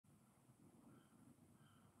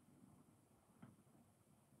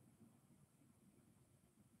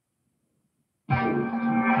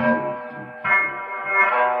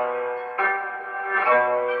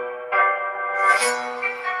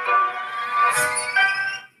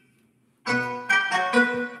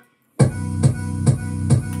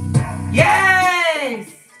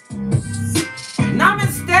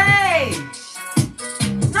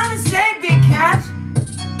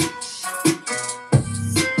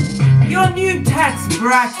Your new tax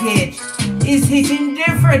bracket is hitting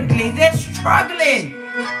differently. They're struggling.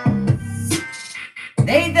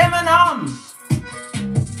 They, them, and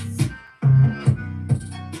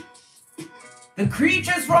the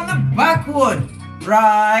creatures from the backwood,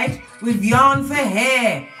 right? With yarn for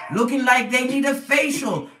hair, looking like they need a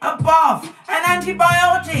facial, a bath, and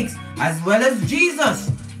antibiotics, as well as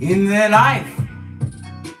Jesus in their life.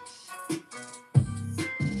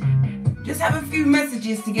 Just have a few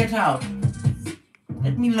messages to get out.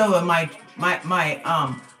 Let me lower my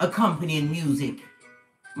accompanying music,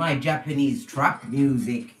 my Japanese trap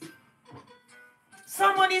music.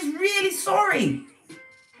 Someone is really sorry.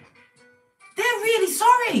 They're really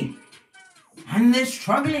sorry. And they're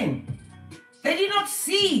struggling. They did not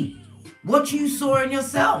see what you saw in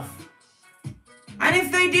yourself. And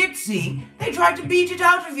if they did see, they tried to beat it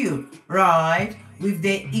out of you, right? With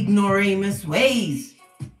their ignoramus ways.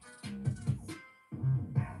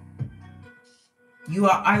 You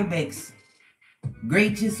are Ibex,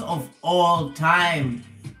 greatest of all time.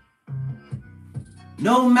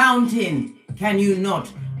 No mountain can you not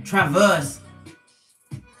traverse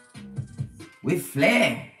with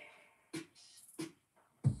flair.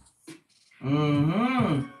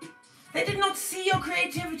 They did not see your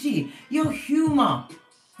creativity, your humor,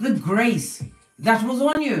 the grace that was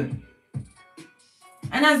on you.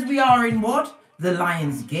 And as we are in what? The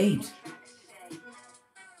Lion's Gate.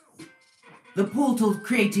 The portal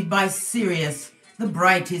created by Sirius, the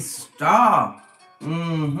brightest star.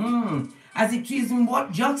 As it is in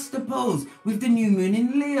what? Juxtaposed with the new moon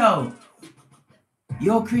in Leo.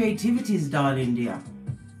 Your creativities, darling dear,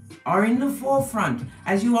 are in the forefront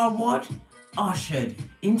as you are what? Ushered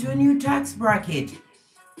into a new tax bracket.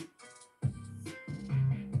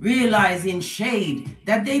 Realizing shade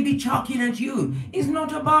that they be chucking at you is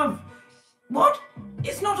not above. What?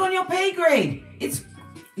 It's not on your pay grade. It's,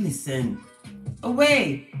 listen,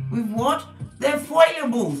 away with what? Their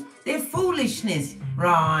foilables, their foolishness,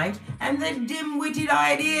 right? And their dim-witted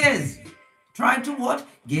ideas. Tried to what?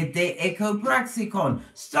 Get their echo-praxicon.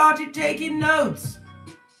 Started taking notes.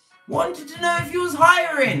 Wanted to know if you was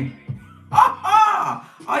hiring.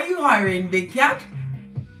 Are you hiring, Big Cat?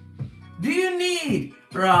 Do you need,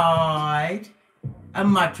 right, a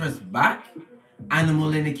mattress back,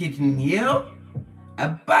 animal in a kitten heel, a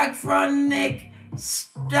back front neck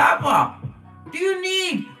stabber? Do you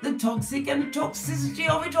need the toxic and toxicity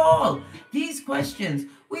of it all? These questions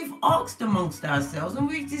we've asked amongst ourselves and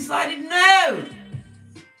we've decided no.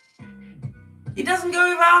 It doesn't go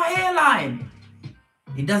with our hairline.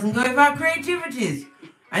 It doesn't go with our creativities.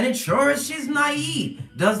 And it sure as she's naive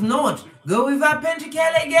does not go with our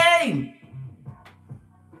Pentacale game.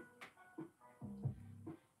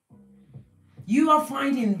 You are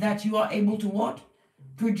finding that you are able to what?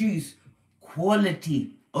 Produce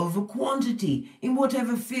quality over quantity in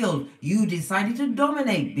whatever field you decided to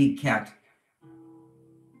dominate, Big Cat.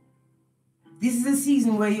 This is a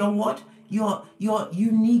season where your what? Your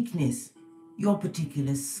uniqueness, your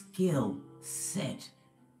particular skill set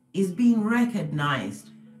is being recognized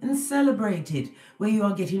and celebrated, where you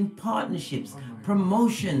are getting partnerships,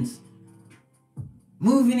 promotions,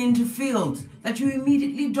 moving into fields that you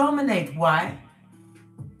immediately dominate. Why?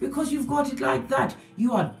 Because you've got it like that.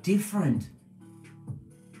 You are different.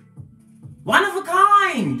 One of a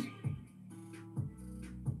kind.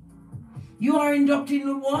 You are inducted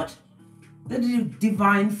in what? The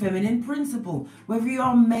divine feminine principle, whether you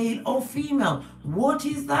are male or female. What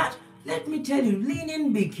is that? Let me tell you, lean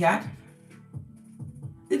in, Big Cat.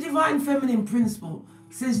 The divine feminine principle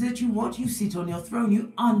says that you sit on your throne,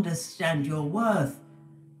 you understand your worth.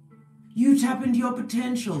 You tap into your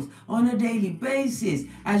potentials on a daily basis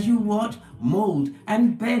as you mold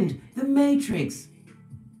and bend the matrix.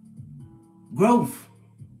 Growth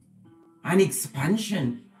and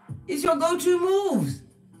expansion is your go-to moves.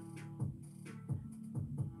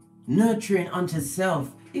 Nurturing unto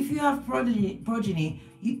self. If you have progeny,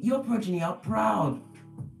 your progeny are proud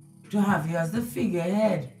to have you as the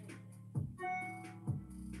figurehead.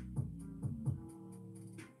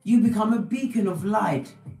 You become a beacon of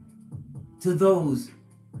light to those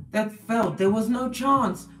that felt there was no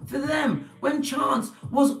chance for them when chance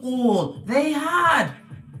was all they had.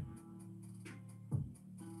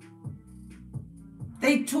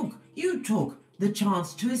 You took the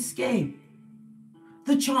chance to escape,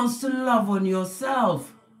 the chance to love on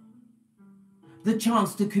yourself, the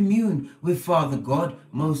chance to commune with Father God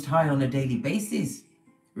Most High on a daily basis,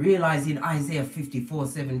 realizing Isaiah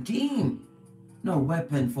 54:17, no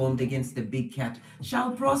weapon formed against the Big Cat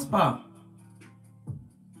shall prosper.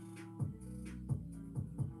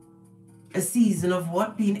 A season of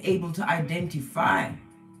what? Being able to identify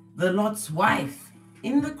the Lot's wife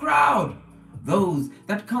in the crowd. Those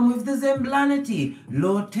that come with the Zemblanity,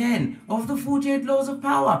 Law 10 of the 48 Laws of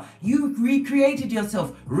Power. You recreated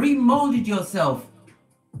yourself, remolded yourself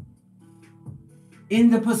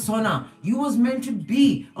in the persona you was meant to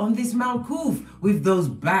be on this Malkuth with those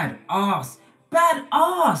badass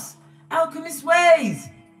alchemist ways.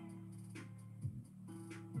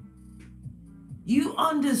 You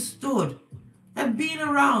understood that being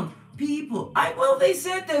around people, well, they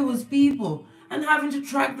said there was people, and having to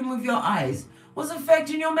track them with your eyes was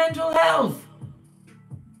affecting your mental health.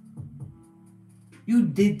 You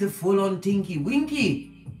did the full-on tinky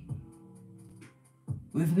winky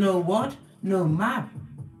with no what? No map.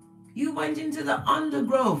 You went into the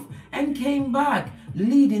undergrowth and came back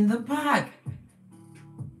leading the pack.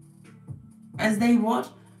 As they what?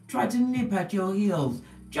 Try to nip at your heels,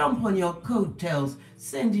 jump on your coattails,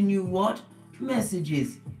 sending you what?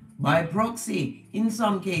 Messages. By proxy, in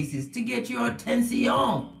some cases, to get your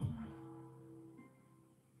attention.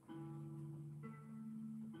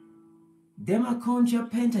 Dem account your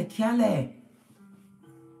KHAL.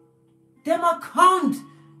 Dem account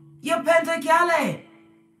your KHAL.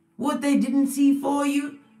 What they didn't see for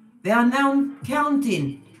you, they are now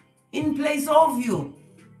counting in place of you.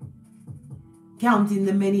 Counting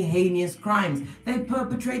the many heinous crimes they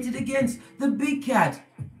perpetrated against the big cat.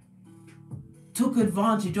 Took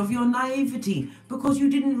advantage of your naivety because you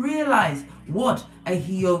didn't realize what a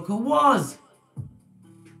HEYOKA was.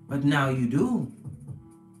 But now you do.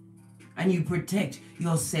 And you protect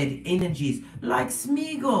your said energies like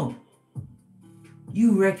Smeagol.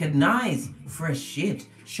 You recognize fresh shit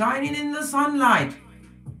shining in the sunlight.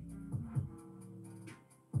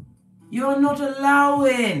 You're not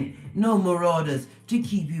allowing no marauders to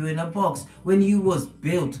keep you in a box when you was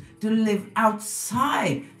built to live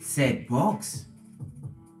outside said box.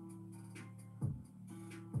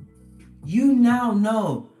 You now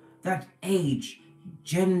know that age,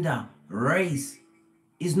 gender, race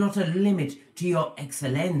is not a limit to your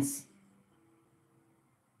excellence.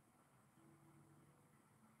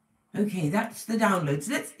 Okay, that's the downloads.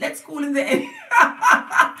 Let's call in the end.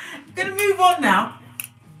 I'm gonna move on now.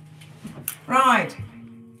 Right.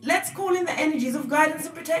 Let's call in the energies of guidance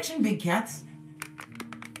and protection, big cats.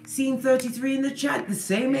 Scene 33 in the chat, the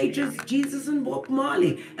same age as Jesus and Bob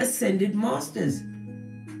Marley, ascended masters.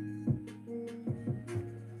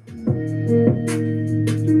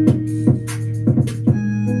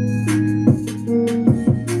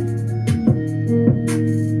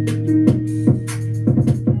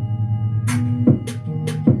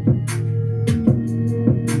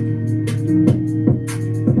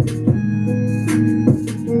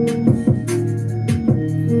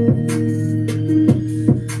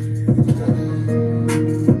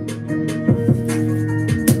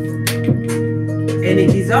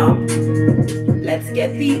 Let's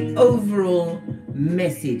get the overall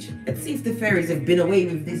message. Let's see if the fairies have been away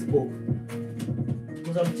with this book.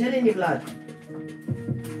 Because I'm telling you, blood,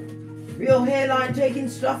 real hairline taking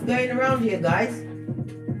stuff going around here, guys.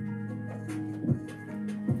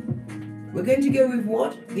 We're going to go with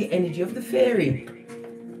what? The energy of the fairy.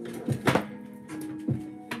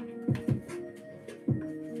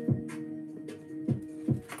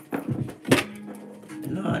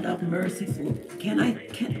 Lord have merciful. Can I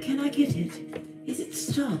get it? Is it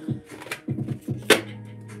stuck?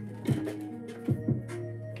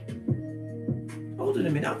 Hold on a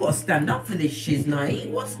minute, I've got to stand up for this shiznai.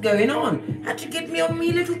 What's going on? Had to get me on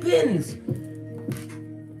me little pins.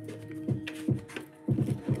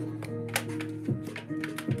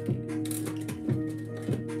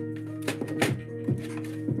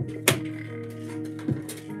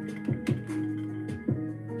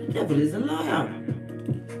 The devil is a liar.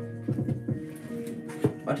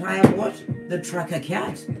 But I am what? The tracker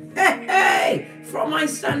cat. Hey, hey! From I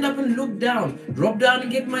stand up and look down, drop down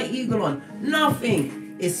and get my eagle on.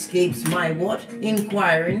 Nothing escapes my what?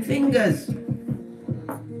 Inquiring fingers.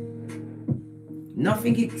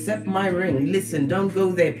 Nothing except my ring. Listen, don't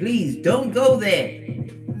go there, please. Don't go there.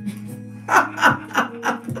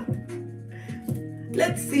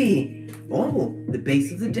 Let's see. Oh, the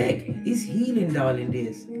base of the deck is healing, darling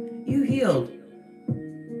dears. You healed.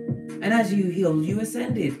 And as you healed, you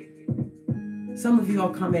ascended. Some of you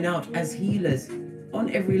are coming out as healers on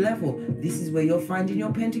every level. This is where you're finding your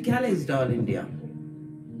pentacales, darling dear.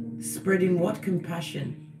 Spreading what?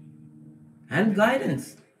 Compassion and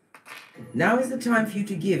guidance. Now is the time for you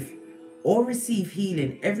to give or receive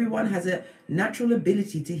healing. Everyone has a natural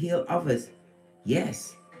ability to heal others.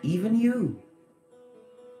 Yes, even you.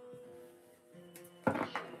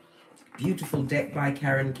 Beautiful deck by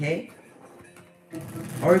Karen K.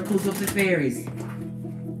 Oracles of the Fairies.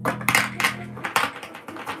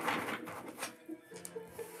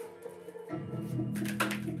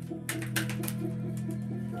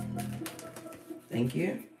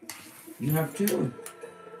 You have two.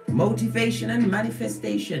 Motivation and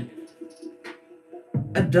manifestation.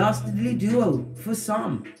 A dastardly duo for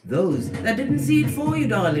some. Those that didn't see it for you,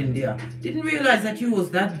 darling dear. Didn't realize that you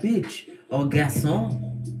was that bitch or garçon.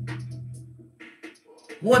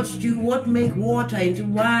 Watched you what make water into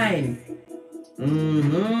wine.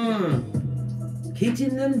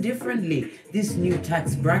 Hitting them differently. This new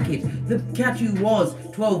tax bracket. The cat you was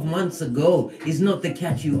 12 months ago is not the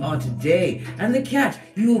cat you are today. And the cat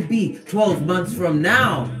you will be 12 months from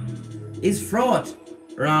now is fraught,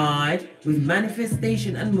 right, with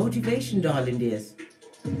manifestation and motivation, darling dears.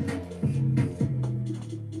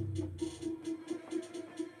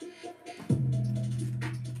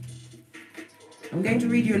 I'm going to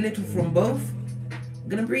read you a little from both. I'm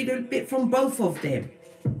going to read a bit from both of them.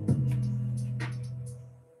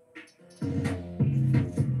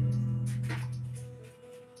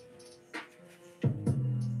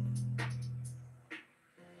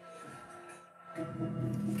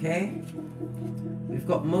 Okay, we've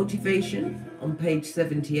got motivation on page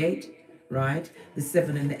 78, right? The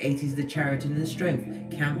 7 and the 8 is the Chariot and the Strength,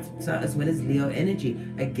 Cancer as well as Leo energy.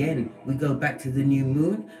 Again, we go back to the new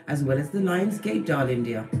moon as well as the Lion's Gate, darling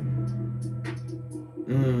dear.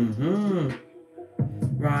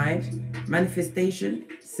 Right, manifestation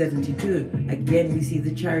 72. Again, we see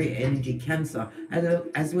the Chariot energy, Cancer,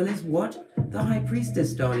 as well as what? The High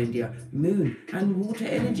Priestess, darling dear, Moon and Water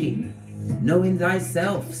energy. Knowing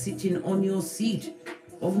thyself, sitting on your seat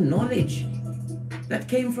of knowledge that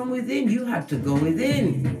came from within. You had to go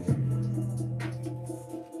within.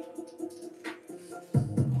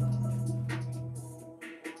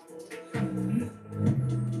 You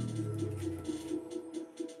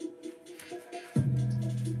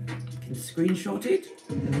can screenshot it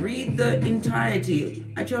and read the entirety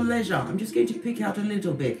at your leisure. I'm just going to pick out a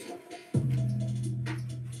little bit.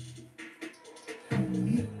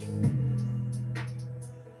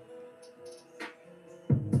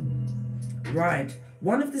 Right,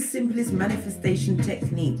 one of the simplest manifestation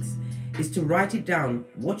techniques is to write it down,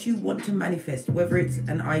 what you want to manifest, whether it's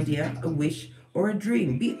an idea, a wish, or a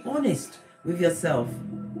dream. Be honest with yourself.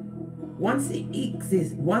 Once it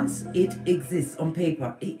exists on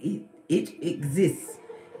paper, it exists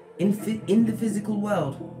in the physical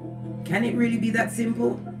world. Can it really be that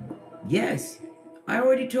simple? Yes, I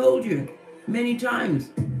already told you many times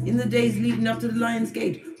in the days leading up to the Lion's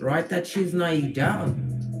Gate. Write that shiznai down.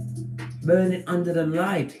 Burn it under the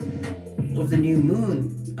light of the new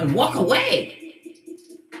moon and walk away.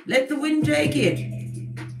 Let the wind take it.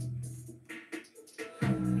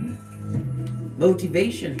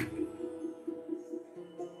 Motivation.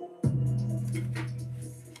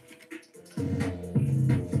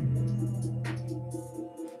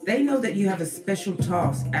 They know that you have a special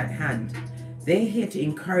task at hand. They're here to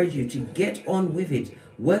encourage you to get on with it.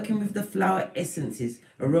 Working with the flower essences,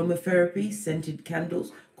 aromatherapy, scented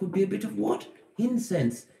candles, could be a bit of what?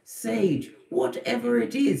 Incense, sage, whatever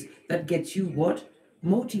it is that gets you what?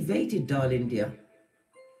 Motivated, darling dear.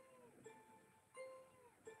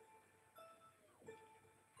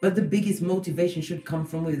 But the biggest motivation should come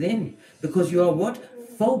from within, because you are what?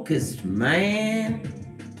 Focused, man.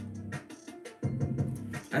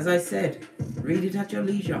 As I said, read it at your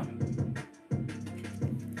leisure.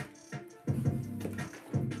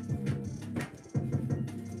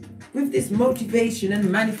 With this motivation and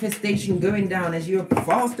manifestation going down as you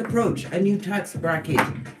fast approach a new tax bracket,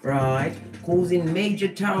 right, causing major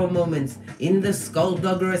tower moments in the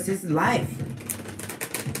skullduggeress's life.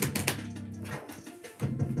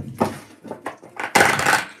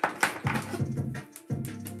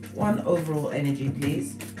 One overall energy,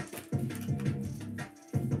 please.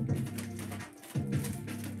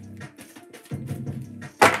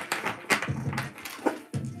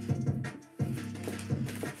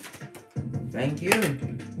 Thank you.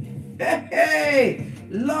 Hey,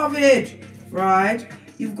 love it. Right,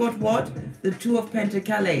 you've got what? The Two of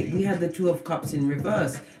Pentacles. We had the Two of Cups in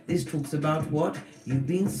reverse. This talks about what? You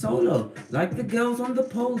being solo, like the girls on the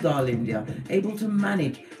pole, darling dear, able to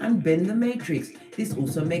manage and bend the matrix. This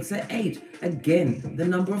also makes an 8. Again, the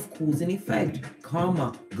number of cause and effect.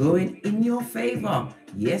 Karma going in your favor.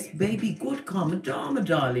 Yes, baby, good karma, dharma,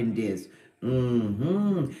 darling dears.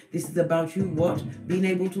 This is about you what? Being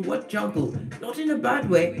able to what? Juggle. Not in a bad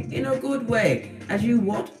way, in a good way. As you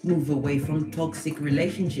what? Move away from toxic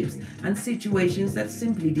relationships and situations that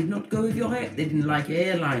simply did not go with your hair. They didn't like your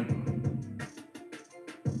hairline.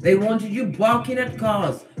 They wanted you barking at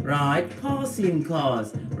cars, right? Passing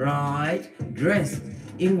cars, right? Dressed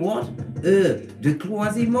in what? The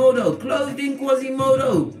Quasimodo. Clothed in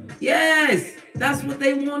Quasimodo. Yes, that's what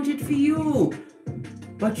they wanted for you.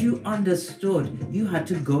 but you understood you had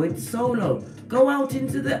to go it solo. Go out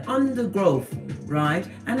into the undergrowth, right?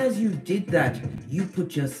 And as you did that, you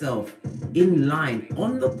put yourself in line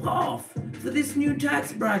on the path for this new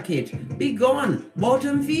tax bracket. Be gone,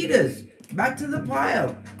 bottom feeders. Back to the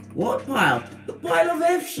pile. What pile? The pile of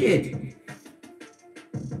F shit.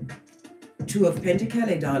 Two of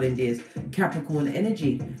Pentacles, darling dears. Capricorn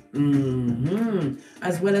energy.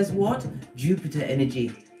 As well as what? Jupiter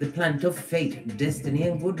energy. The planet of fate, destiny,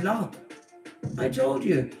 and good luck. I told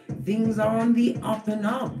you, things are on the up and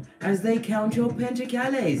up as they count your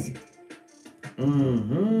Pentacles.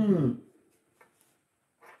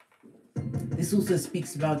 This also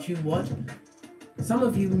speaks about you, what? Some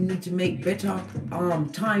of you need to make better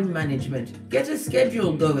time management. Get a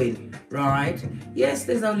schedule going, right? Yes,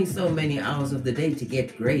 there's only so many hours of the day to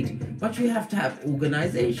get great, but you have to have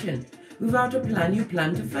organization. Without a plan, you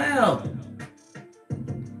plan to fail.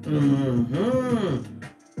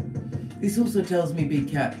 This also tells me,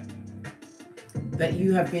 Big Cat, that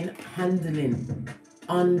you have been handling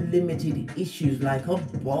unlimited issues like a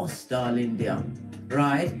boss, darling dear.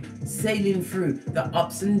 Right? Sailing through the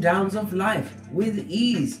ups and downs of life with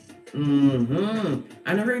ease. And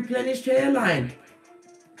a replenished hairline.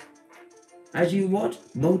 As you what?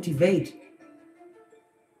 Motivate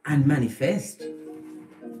and manifest.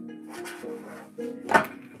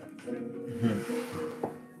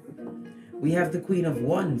 We have the Queen of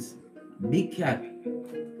Wands. Big Cat.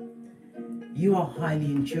 You are highly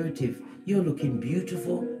intuitive. You're looking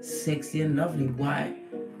beautiful, sexy, and lovely. Why?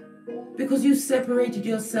 Because you separated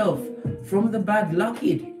yourself from the bad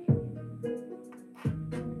lucked.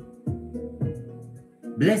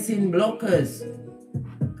 Blessing blockers.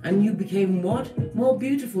 And you became what? More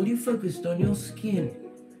beautiful. You focused on your skin,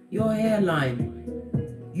 your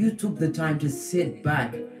hairline. You took the time to sit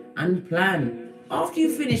back and plan. After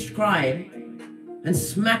you finished crying and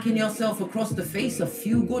smacking yourself across the face a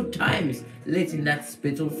few good times, letting that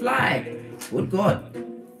spittle fly. Good God.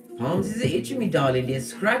 Palms is itching me, darling dear.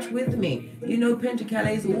 Scratch with me. You know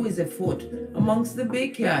Pentacles is always afoot amongst the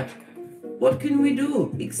Big Cat. What can we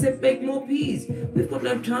do except bake more peas? We've got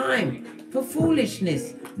no time for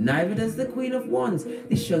foolishness. Neither does the Queen of Wands.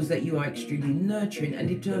 This shows that you are extremely nurturing and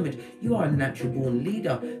determined. You are a natural born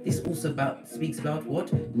leader. This also speaks about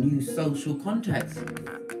what? New social contacts.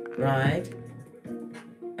 Right?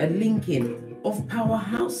 A linking of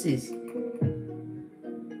powerhouses.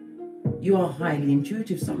 You are highly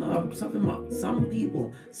intuitive. Some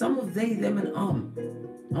people, some of they, them, and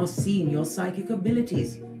are seeing your psychic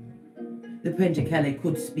abilities. The Pentacles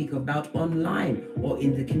could speak about online or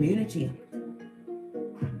in the community.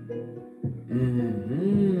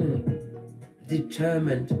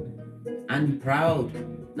 Determined and proud.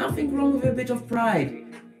 Nothing wrong with a bit of pride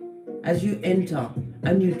as you enter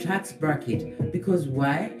a new tax bracket. Because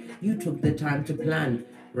why? You took the time to plan,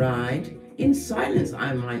 right? In silence,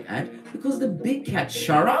 I might add, because the Big Cat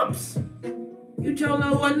shut-ups. You tell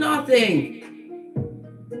no one nothing.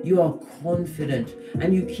 You are confident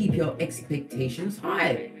and you keep your expectations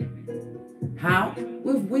high. How?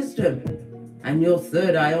 With wisdom. And your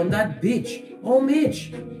third eye on that bitch or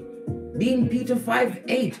Mitch. Being Peter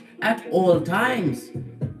 5'8" at all times.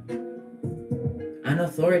 An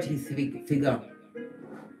authority figure.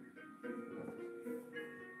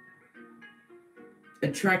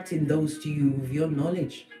 Attracting those to you with your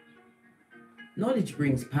knowledge. Knowledge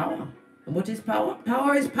brings power. And what is power?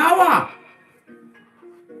 Power is power!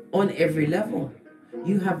 On every level.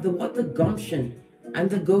 You have the gumption and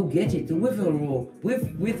the go-get-it, the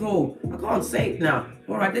withal. I can't say it now.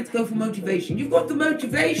 All right, let's go for motivation. You've got the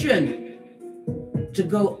motivation to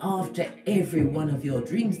go after every one of your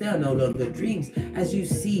dreams. They are no longer dreams as you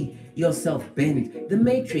see yourself bend the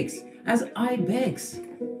matrix as ibex.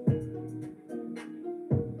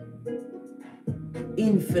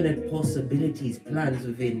 Infinite possibilities, plans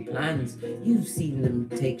within plans. You've seen them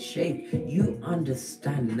take shape. You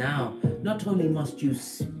understand now. Not only must you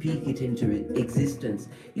speak it into existence,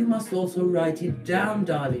 you must also write it down,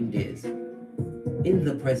 darling dears, in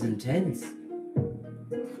the present tense.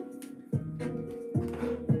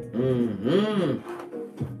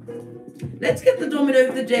 Let's get the domino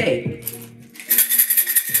of the day.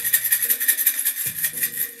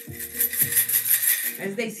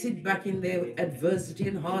 As they sit back in their adversity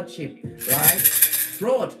and hardship, right?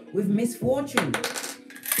 Fraught with misfortune.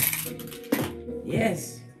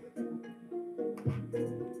 Yes.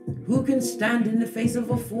 Who can stand in the face of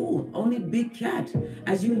a fool? Only Big Cat.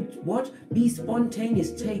 As you, what? Be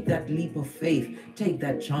spontaneous. Take that leap of faith. Take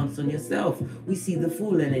that chance on yourself. We see the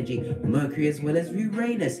Fool energy. Mercury as well as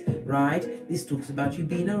Uranus, right? This talks about you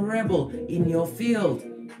being a rebel in your field.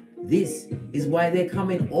 This is why they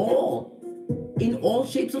come in all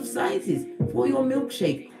shapes of sizes for your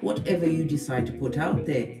milkshake, whatever you decide to put out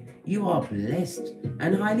there. You are blessed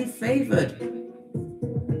and highly favored.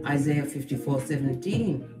 Isaiah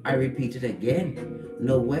 54:17, I repeat it again.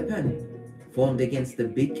 No weapon formed against the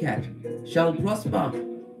big cat shall prosper.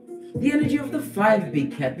 The energy of the 5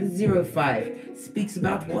 big cat, the 05, speaks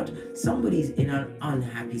about what? Somebody's in an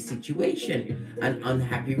unhappy situation, an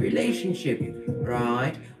unhappy relationship,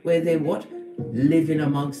 right? Where they what? Living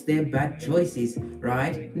amongst their bad choices,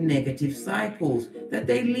 right? Negative cycles that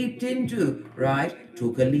they leaped into, right?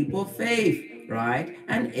 Took a leap of faith, right?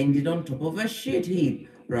 And ended on top of a shit heap,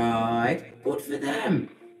 right? Good for them.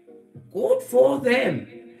 Good for them.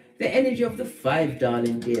 The energy of the 5,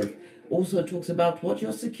 darling dear, also talks about what?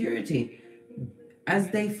 Your security. As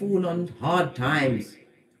they fall on hard times,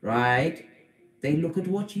 right? They look at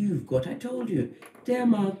what you've got. I told you.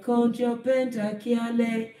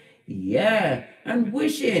 Yeah, and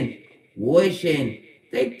wishing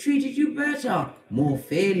they treated you better, more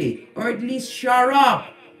fairly, or at least shore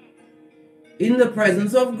up in the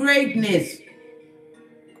presence of greatness.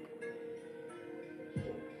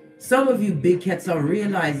 Some of you big cats are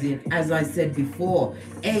realizing, as I said before,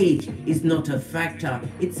 age is not a factor.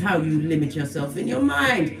 It's how you limit yourself in your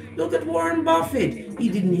mind. Look at Warren Buffett. He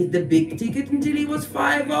didn't hit the big ticket until he was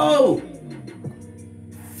 50.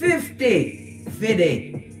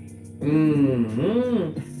 50.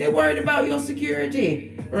 They're worried about your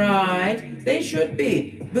security, right? They should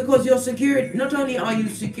be, because your security, not only are you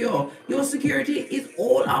secure, your security is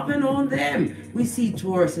all up and on them. We see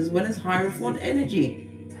Taurus as well as Hierophant energy.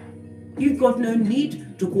 You've got no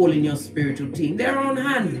need to call in your spiritual team. They're on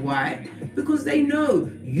hand. Why? Because they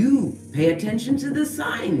know you pay attention to the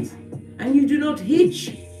signs and you do not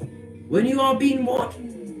hitch when you are being what?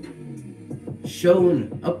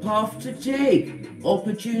 Shown a path to take,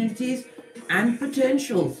 opportunities and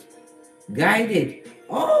potentials. Guided.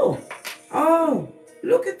 Oh,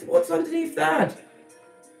 look at what's underneath that.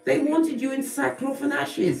 They wanted you in sackcloth and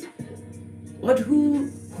ashes. But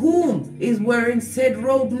whom is wearing said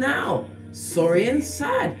robe now? Sorry and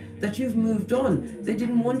sad that you've moved on. They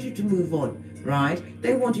didn't want you to move on, right?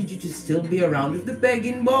 They wanted you to still be around with the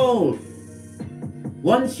begging bowl.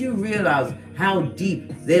 Once you realize how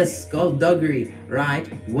deep their skullduggery, right,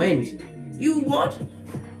 went, you what?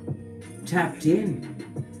 Tapped in.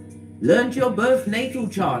 Learned your birth natal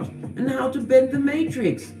chart and how to bend the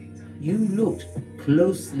matrix. You looked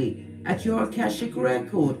closely at your Akashic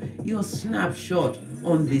record, your snapshot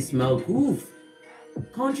on this Malkuth.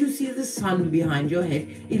 Can't you see the sun behind your head,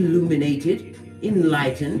 illuminated,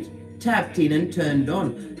 enlightened, tapped in and turned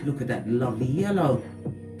on? Look at that lovely yellow.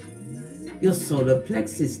 Your solar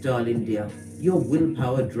plexus, darling dear, your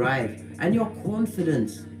willpower drive and your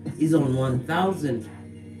confidence is on 1000,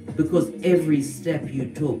 because every step you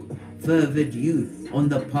took furthered you on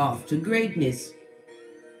the path to greatness.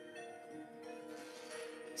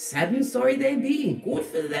 Sad and sorry they be. Good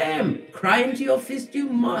for them. Cry into your fist you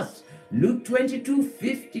must. Luke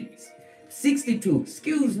 22:62.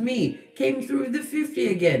 Excuse me. Came through the 50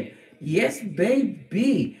 again. Yes,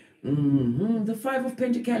 baby. The 5 of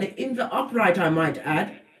Pentacles in the upright, I might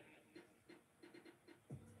add.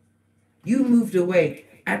 You moved away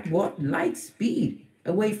at what? Light speed.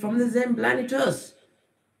 Away from the Zen planetus.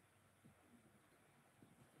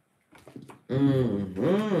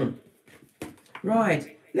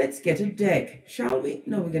 Right. Let's get a deck, shall we?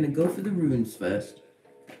 No, we're going to go for the runes first.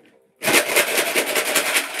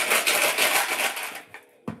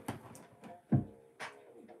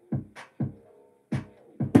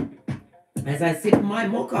 As I sip my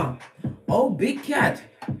mocha. Oh, big cat.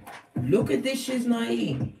 Look at this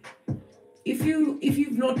Shiznai. If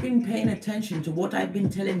you've not been paying attention to what I've been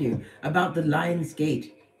telling you about the Lion's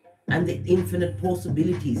Gate and the infinite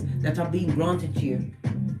possibilities that are being granted to you,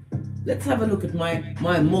 let's have a look at my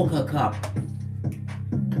mocha cup.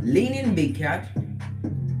 Lean in, big cat.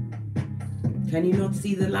 Can you not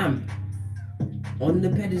see the lamp? On the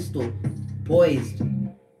pedestal, poised.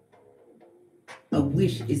 A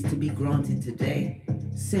wish is to be granted today.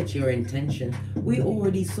 Set your intention. We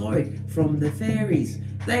already saw it from the fairies.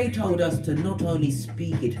 They told us to not only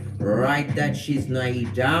speak it, write that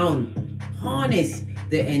Shiznai down. Harness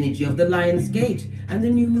the energy of the Lion's Gate and the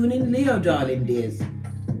new moon in Leo, darling dears.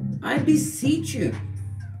 I beseech you.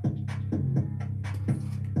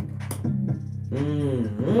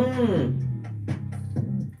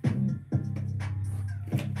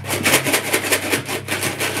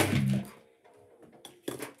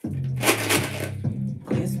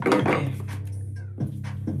 Yes, baby.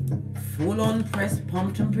 Full on pressed,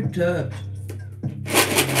 pumped and perturbed.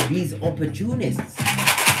 These opportunists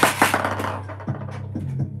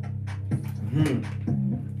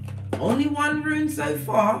Only one rune so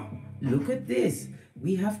far. Look at this.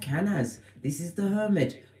 We have Canas. This is the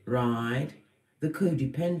Hermit, right? The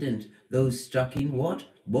codependent. Those stuck in what?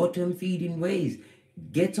 Bottom feeding ways.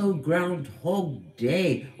 Ghetto Groundhog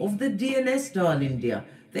Day of the DNS, darling dear.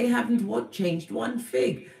 They haven't what changed one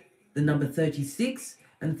fig. The number 36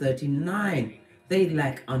 and 39. They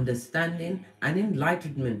lack understanding and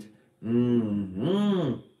enlightenment.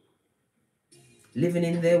 Living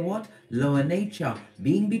in their what? Lower nature,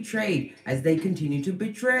 being betrayed as they continue to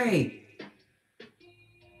betray.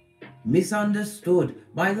 Misunderstood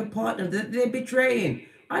by the partner that they're betraying.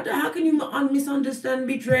 How can you misunderstand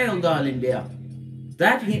betrayal, darling dear?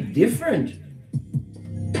 That hit different.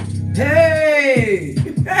 Hey!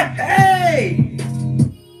 Hey!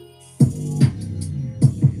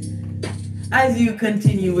 As you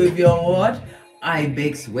continue with your what?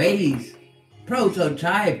 Ibex ways.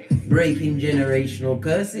 Prototype, breaking generational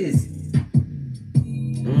curses.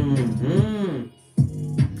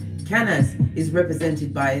 Canas is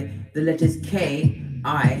represented by the letters K,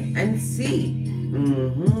 I, and C.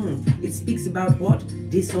 It speaks about what?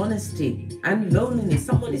 Dishonesty and loneliness.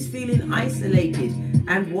 Someone is feeling isolated.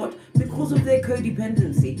 And what? Because of their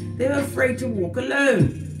codependency, they're afraid to walk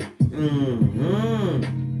alone.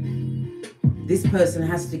 This person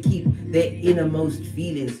has to keep their innermost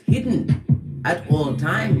feelings hidden at all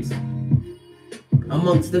times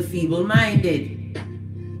amongst the feeble-minded.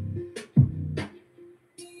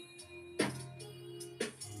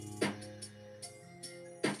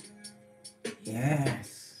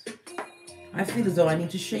 Yes. I feel as though I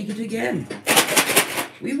need to shake it again.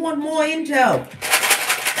 We want more intel.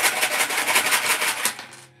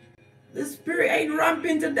 The spirit ain't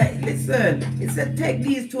ramping today. Listen, it said take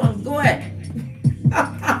these two and go ahead.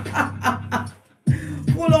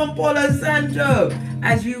 Full on Palo Santo.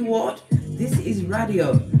 As you what? This is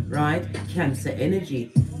radio, right? Cancer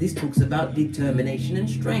energy. This talks about determination and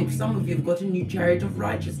strength. Some of you have got a new chariot of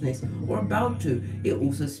righteousness or about to. It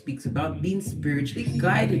also speaks about being spiritually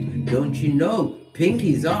guided. Don't you know?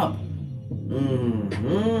 Pinky's up.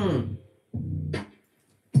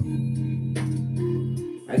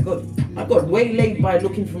 I got way late by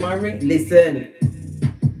looking for my ring. Listen.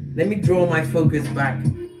 Let me draw my focus back.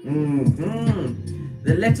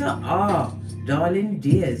 The letter R, darling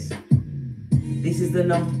dears. This is the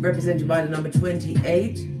number represented by the number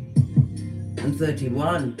 28 and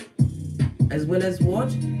 31. As well as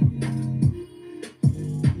what?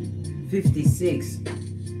 56.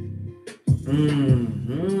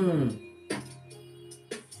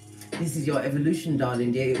 This is your evolution,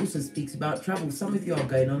 darling dear. It also speaks about travel. Some of you are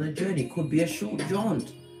going on a journey. It could be a short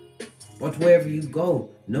jaunt. But wherever you go,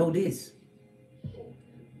 know this.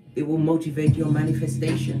 It will motivate your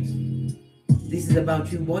manifestations. This is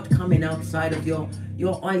about you what? Coming outside of your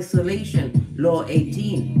isolation. Law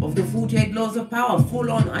 18 of the 48 laws of power.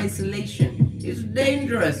 Full on isolation. It's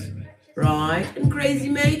dangerous. Right? And crazy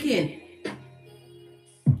making.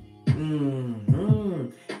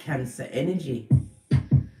 Cancer energy.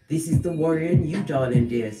 This is the warrior in you, darling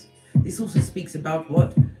dears. This also speaks about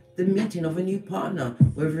what? The meeting of a new partner,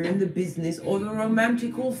 whether in the business or the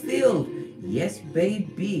romantical field. Yes,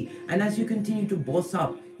 baby. And as you continue to boss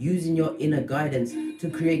up, using your inner guidance to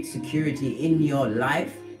create security in your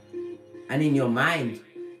life and in your mind,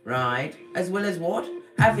 right? As well as what?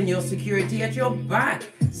 Having your security at your back.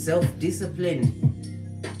 Self-discipline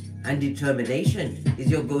and determination is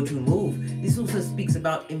your go-to move. This also speaks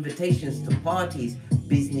about invitations to parties,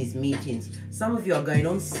 business meetings. Some of you are going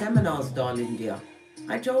on seminars, darling dear.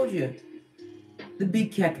 I told you, the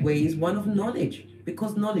big cat way is one of knowledge,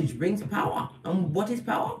 because knowledge brings power. And what is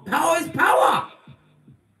power? Power is power!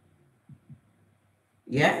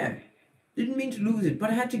 Yeah, didn't mean to lose it, but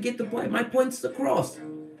I had to get the point. My point's across.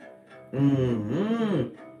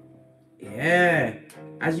 Yeah,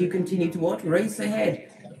 as you continue to what? Race ahead.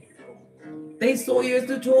 They saw you as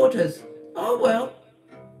the tortoise. Oh well.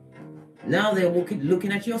 Now they're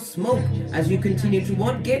looking at your smoke as you continue to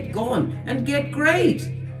what? Get gone and get great.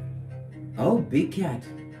 Oh, big cat.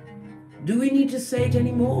 Do we need to say it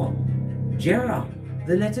anymore? Jera,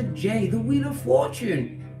 the letter J, the wheel of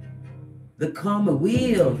fortune. The karma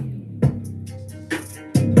wheel.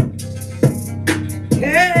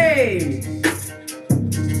 Hey!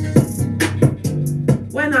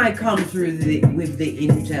 When I come through with the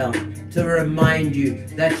intel to remind you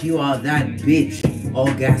that you are that bitch or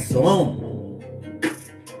garçon.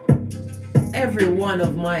 Every one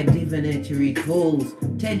of my divinatory tools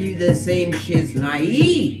tell you the same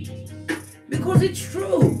shiznai. Because it's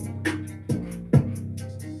true.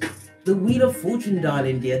 The wheel of fortune,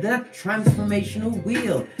 darling dear, that transformational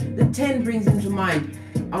wheel. The 10 brings into mind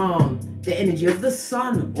The energy of the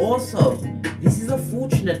sun also. This is a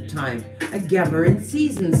fortunate time. A gathering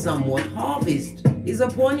season somewhat. Harvest is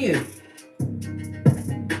upon you.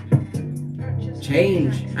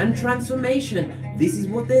 Change and transformation. This is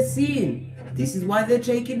what they're seeing. This is why they're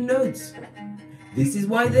taking notes. This is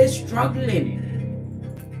why they're struggling.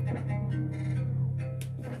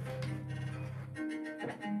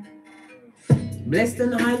 Blessed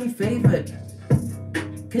and highly favored.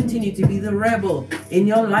 Continue to be the rebel in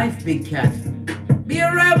your life, big cat. Be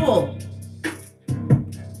a rebel.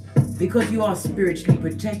 Because you are spiritually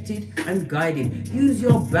protected and guided. Use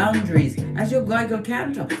your boundaries as your Geiger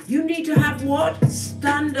counter. You need to have what?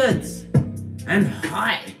 Standards and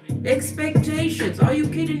high expectations. Are you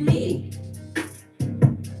kidding me?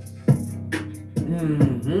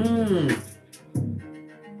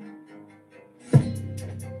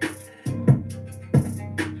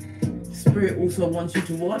 Spirit also wants you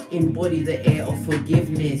to what? Embody the air of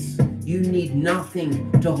forgiveness. You need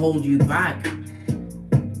nothing to hold you back.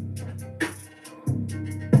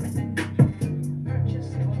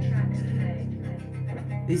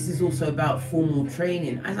 This is also about formal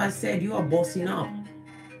training. As I said, you are bossing up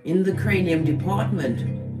in the cranium department.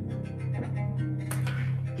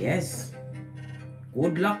 Yes.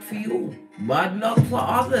 Good luck for you. Bad luck for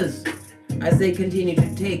others. As they continue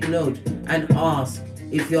to take note and ask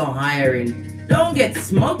if you're hiring. Don't get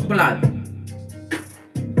smoke blood.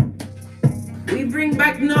 We bring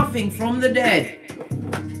back nothing from the dead.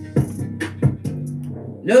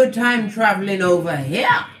 No time traveling over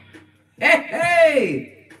here. Hey, hey.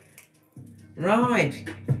 Right,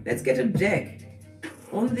 let's get a deck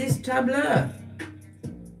on this tableau.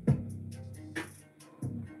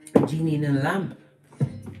 A genie in a lamp.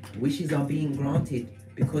 Wishes are being granted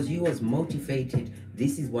because you was motivated.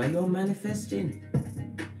 This is why you're manifesting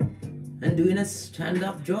and doing a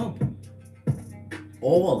stand-up job.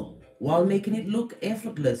 All while making it look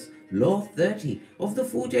effortless. Law 30 of the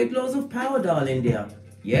 48 laws of power, darling dear.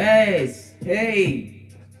 Yes, hey.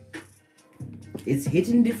 It's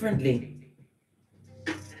hitting differently.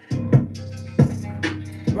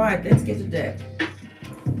 Right, let's get a deck.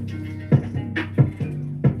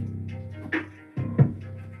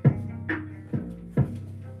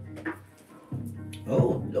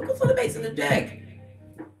 Oh, look what's on the base of the deck.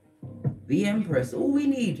 The Empress. All we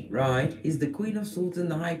need, right, is the Queen of Swords and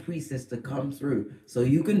the High Priestess to come through so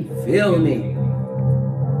you can feel me.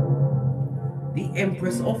 The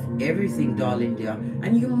Empress of everything, darling dear.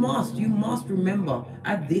 And you must remember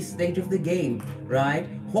at this stage of the game, right?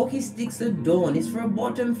 Hockey sticks at dawn is for a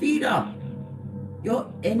bottom feeder. Your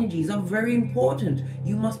energies are very important.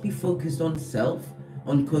 You must be focused on self,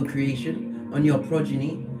 on co-creation, on your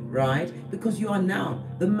progeny, right? Because you are now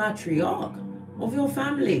the matriarch of your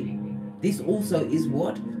family. This also is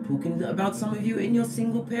what? Talking about some of you in your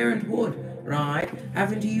single parenthood, right?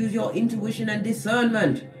 Having to use your intuition and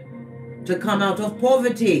discernment to come out of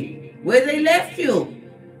poverty, where they left you.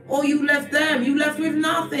 Or you left them, you left with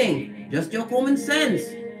nothing. Just your common sense.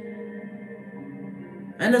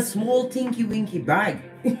 And a small tinky winky bag.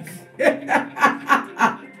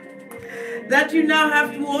 That you now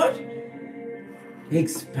have to what?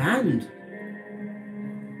 Expand.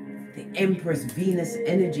 The Empress Venus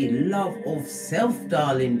energy, love of self,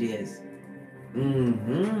 darling dears.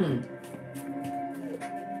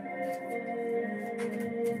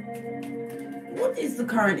 What is the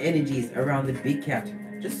current energies around the big cat?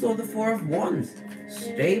 Just saw the Four of Wands.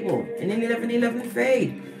 Stable. In an 11-11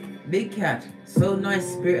 fade. Big cat. So nice,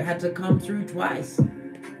 spirit had to come through twice.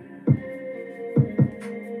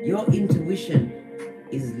 Your intuition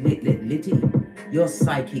is litty. Your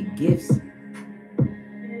psychic gifts.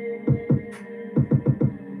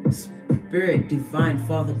 Spirit, divine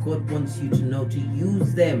Father God wants you to know to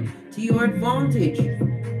use them to your advantage.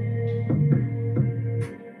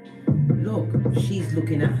 Look, she's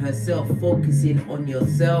looking at herself, focusing on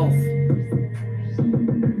yourself.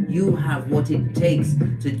 You have what it takes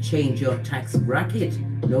to change your tax bracket.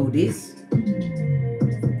 Know this?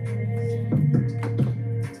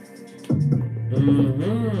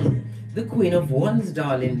 The Queen of Wands,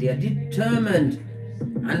 darling dear, determined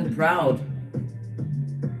and proud.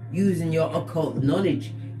 Using your occult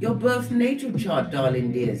knowledge, your birth natal chart,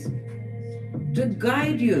 darling dears, to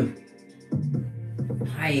guide you.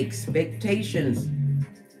 High expectations.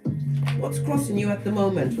 What's crossing you at the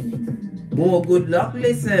moment? More good luck,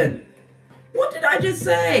 listen. What did I just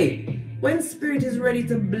say? When spirit is ready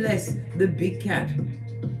to bless the big cat,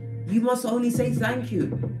 you must only say thank you.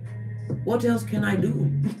 What else can I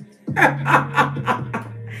do?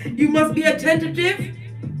 You must be attentive,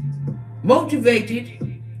 motivated,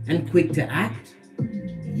 and quick to act.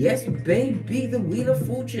 Yes, baby, the Wheel of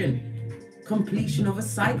Fortune. completion of a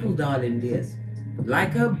cycle, darling dears.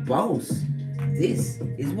 Like a boss. This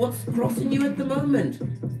is what's crossing you at the moment.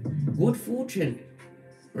 Good fortune,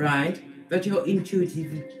 right? That you're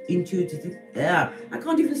intuitively, I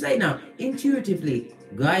can't even say it now, intuitively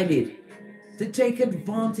guided to take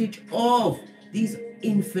advantage of these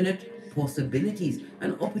infinite possibilities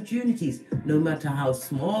and opportunities, no matter how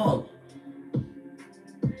small.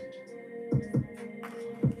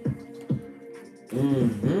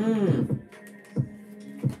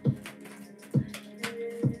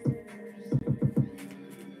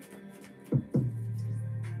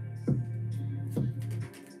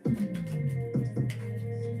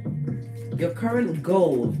 Your current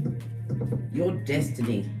goal, your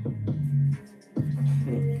destiny.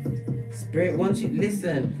 Spirit wants you to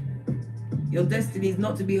listen. Your destiny is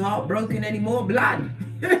not to be heartbroken anymore, blood.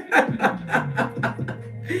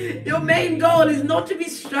 Your main goal is not to be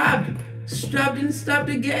stabbed and stabbed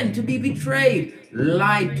again, to be betrayed,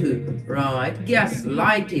 lied to, right?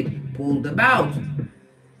 Gaslighted, pulled about.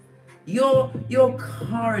 Your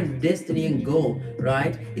current destiny and goal,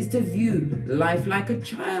 right, is to view life like a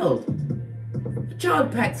child. A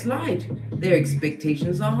child packs light. Their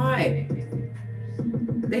expectations are high.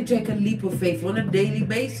 They take a leap of faith on a daily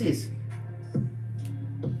basis.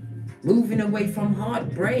 Moving away from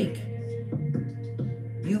heartbreak.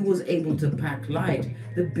 You was able to pack light.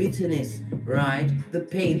 The bitterness, right? The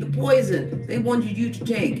pain, the poison they wanted you to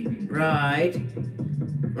take, right?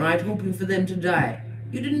 Right, hoping for them to die.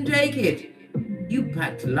 You didn't take it. You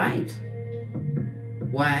packed light.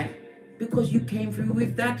 Why? Because you came through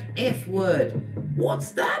with that F word.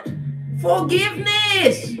 What's that?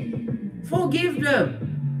 Forgiveness! Forgive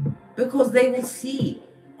them. Because they will see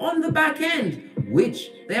on the back end,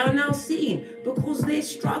 which they are now seeing, because they're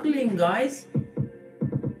struggling, guys.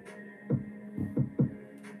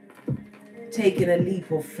 Taking a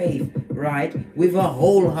leap of faith, right? With a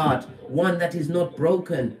whole heart, one that is not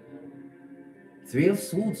broken. Three of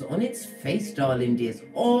Swords on its face, darling dears.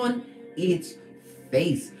 On its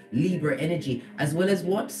face. Libra energy, as well as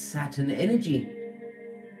what? Saturn energy.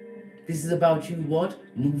 This is about you, what?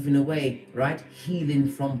 Moving away, right? Healing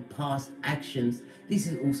from past actions. This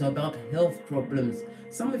is also about health problems.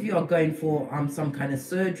 Some of you are going for some kind of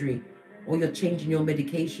surgery, or you're changing your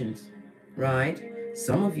medications, right?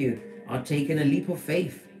 Some of you are taking a leap of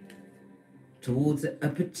faith towards a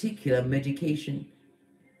particular medication,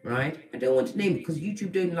 right? I don't want to name it because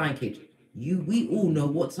YouTube don't like it. We all know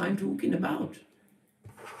what I'm talking about.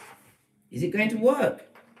 Is it going to work?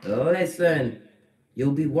 Oh, listen,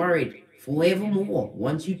 you'll be worried forevermore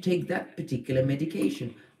once you take that particular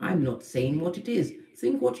medication. I'm not saying what it is.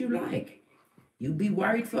 Think what you like. You'll be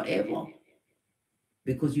worried forever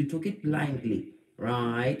because you took it blindly,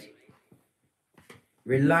 right?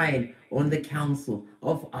 Relying on the counsel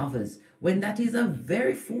of others when that is a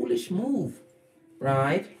very foolish move,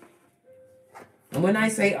 right? And when I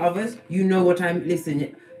say others, you know what I'm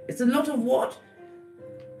listening. It's a lot of what?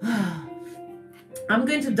 I'm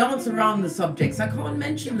going to dance around the subjects. I can't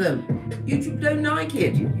mention them. YouTube don't like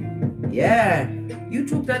it. Yeah, you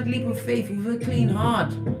took that leap of faith with a clean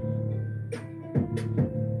heart.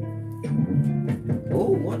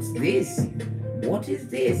 Oh, what's this? What is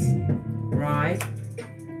this? Right?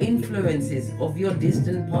 Influences of your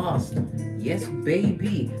distant past. Yes,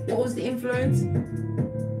 baby. What was the influence?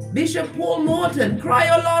 Bishop Paul Morton, cry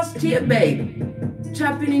your last tear, babe.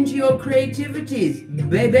 Tapping into your creativities,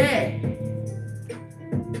 baby.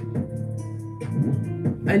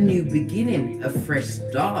 A new beginning, a fresh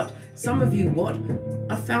start. Some of you, what?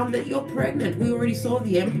 I found that you're pregnant. We already saw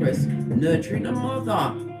the Empress nurturing a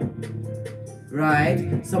mother.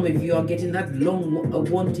 Right? Some of you are getting that long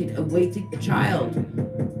wanted, awaited child.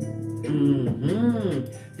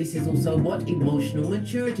 This is also what? Emotional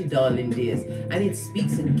maturity, darling dears. And it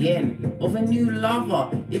speaks again of a new lover.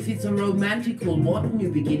 If it's a romantical, what new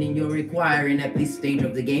beginning you're requiring at this stage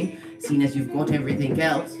of the game, seeing as you've got everything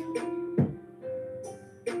else.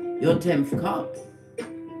 Your 10th cup.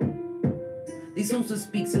 This also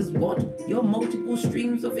speaks as what? Your multiple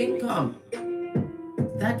streams of income.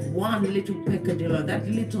 That one little peccadillo, that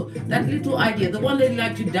little idea, the one that you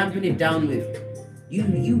like to dampen it down with.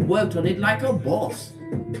 You worked on it like a boss.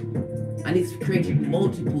 And it's created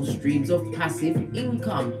multiple streams of passive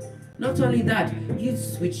income. Not only that, you've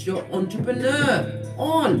switched your entrepreneur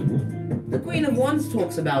on. The Queen of Wands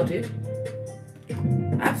talks about it.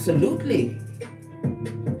 Absolutely.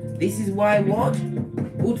 This is why what?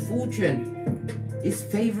 Good fortune is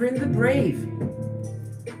favoring the brave.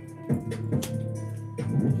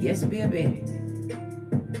 Yes, baby.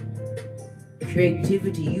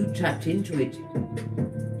 Creativity, you tapped into it.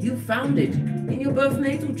 You found it in your birth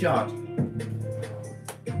natal chart.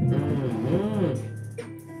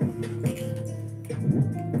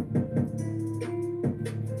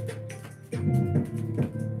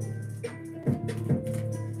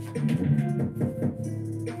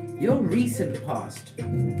 Your recent past.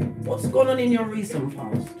 What's going on in your recent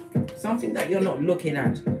past? Something that you're not looking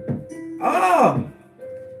at. Oh,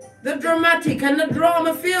 the dramatic and the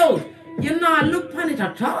drama filled. You're not look upon it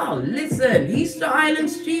at all. Listen, Easter Island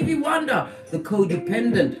Stevie Wonder, the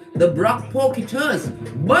codependent, the Brock Porkiteurs.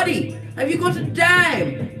 Buddy, have you got a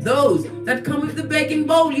dime? Those that come with the begging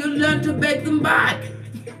bowl, you learn to beg them back.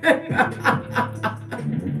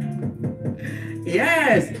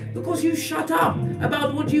 Yes, because you shut up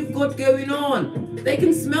about what you've got going on. They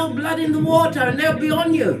can smell blood in the water and they'll be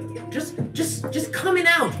on you. Just coming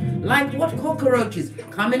out like what cockroaches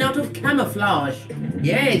coming out of camouflage.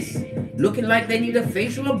 Yes, looking like they need a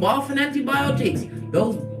facial, a bath and antibiotics.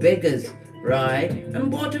 Those beggars, right?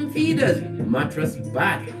 And bottom feeders, mattress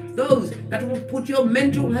back. Those that will put your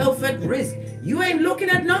mental health at risk. You ain't looking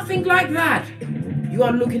at nothing like that. You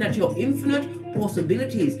are looking at your infinite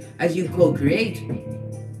possibilities as you co-create.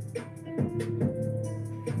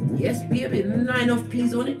 Yes, baby, 9 of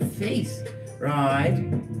peas on its face, right?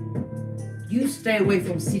 You stay away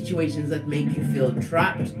from situations that make you feel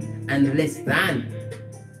trapped and less than.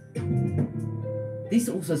 This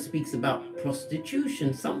also speaks about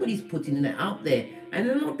prostitution. Somebody's putting it out there and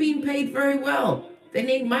they're not being paid very well. Then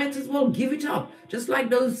they might as well give it up, just like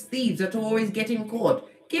those thieves that are always getting caught.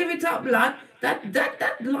 Give it up, lad.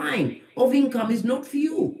 That line of income is not for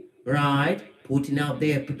you, right? Putting out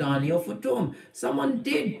there, Patani or Fatum. Someone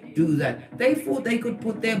did do that. They thought they could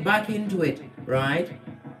put their back into it, right?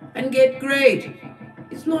 And get great.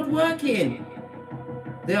 It's not working.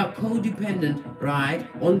 They are codependent, right?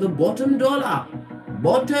 On the bottom dollar.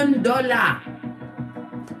 Bottom dollar.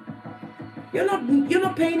 You're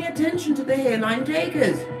not paying attention to the hairline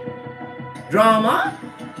takers. Drama?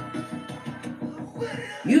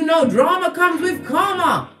 You know drama comes with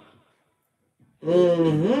karma.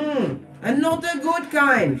 And not the good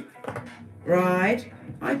kind. Right?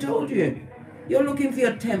 I told you. You're looking for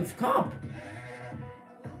your 10th cup.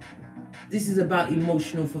 This is about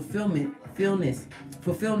emotional fulfillment.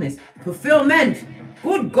 Fulfillment.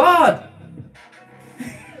 Good God.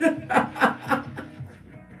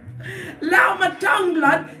 Allow my tongue,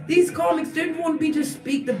 blood. These karmics don't want me to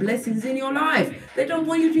speak the blessings in your life. They don't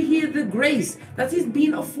want you to hear the grace that is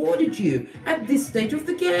being afforded you at this stage of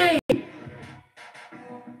the game.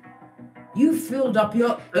 You filled up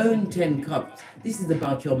your own 10 cups. This is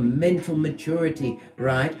about your mental maturity,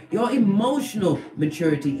 right? Your emotional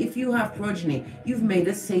maturity. If you have progeny, you've made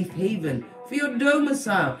a safe haven for your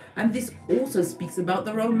domicile. And this also speaks about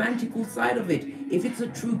the romantical side of it. If it's a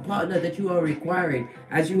true partner that you are requiring,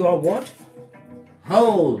 as you are what?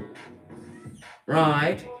 Whole.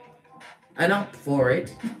 Right? And up for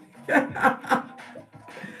it.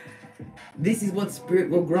 This is what Spirit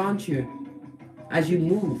will grant you as you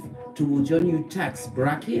move towards your new tax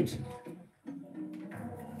bracket.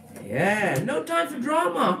 Yeah, no time for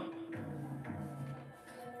drama.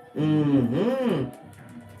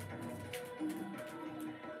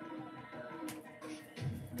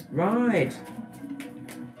 Right.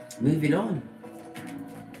 Moving on.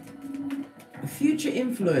 A future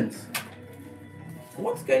influence.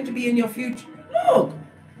 What's going to be in your future? Look.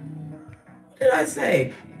 What did I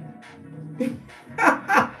say?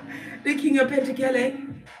 The King of Pentacles.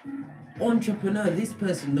 Entrepreneur. This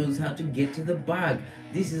person knows how to get to the bag.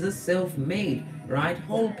 This is a self-made, right,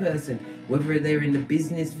 whole person. Whether they're in the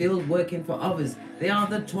business field working for others, they are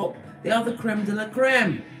the top. They are the creme de la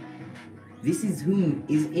creme. This is who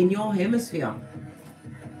is in your hemisphere,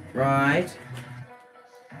 right?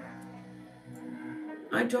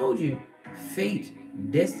 I told you,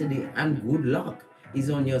 fate, destiny, and good luck is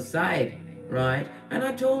on your side, right? And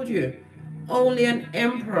I told you, only an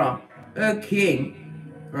emperor, a king,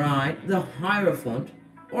 right, the Hierophant,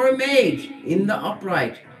 or a mage in the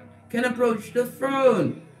upright can approach the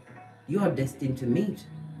throne. You are destined to meet.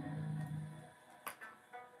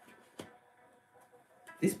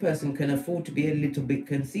 This person can afford to be a little bit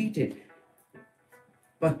conceited,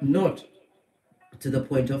 but not to the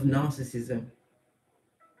point of narcissism.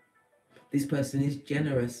 This person is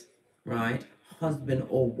generous, right? Husband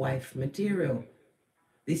or wife material.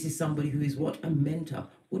 This is somebody who is what? A mentor.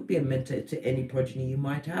 Would be a mentor to any progeny you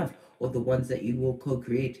might have, or the ones that you will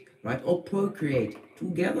co-create, right? Or procreate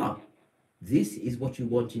together. This is what you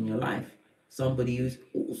want in your life. Somebody who's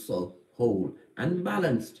also whole and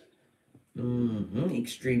balanced.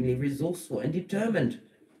 Extremely resourceful and determined.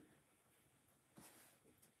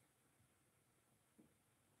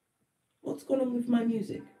 What's going on with my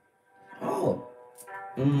music? Oh.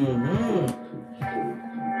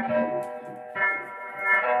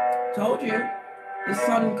 Told you. The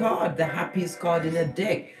Sun card, the happiest card in the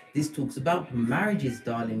deck. This talks about marriages,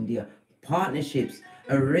 darling dear. Partnerships.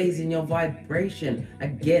 a raise in your vibration.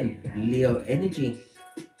 Again, Leo energy.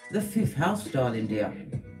 The 5th house, darling dear.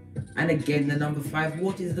 And again, the number 5.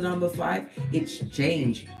 What is the number 5? It's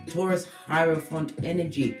change. Taurus Hierophant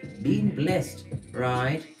energy. Being blessed,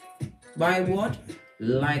 right? By what?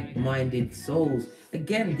 Like-minded souls.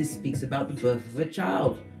 Again, this speaks about the birth of a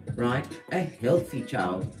child, right? A healthy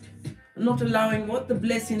child. Not allowing what? The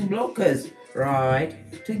blessing blockers,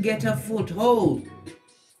 right? To get a foothold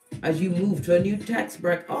as you move to a new tax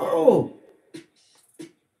bracket. Oh,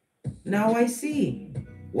 now I see.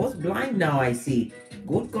 Was blind, now I see.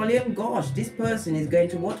 Good golly and gosh, this person is going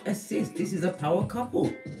to what? Assist. This is a power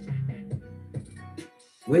couple.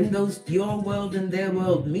 When those, your world and their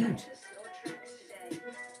world meet.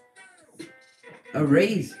 A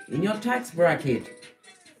raise in your tax bracket.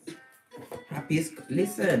 Happiest,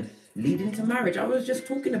 listen, leading to marriage. I was just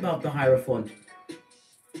talking about the Hierophant.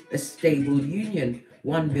 A stable union,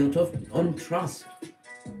 one built on trust.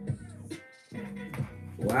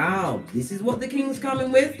 Wow, this is what the king's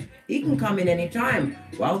coming with. He can come in any time,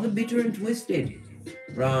 while the bitter and twisted,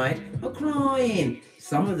 right, are crying.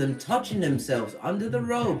 Some of them touching themselves under the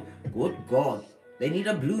robe. Good God, they need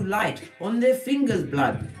a blue light on their fingers,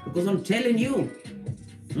 blood, because I'm telling you,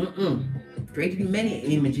 created many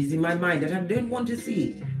images in my mind that I don't want to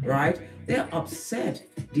see, right? They're upset,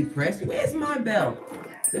 depressed. Where's my bell?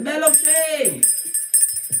 The bell of shame.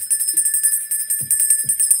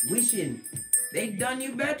 Wishing they'd done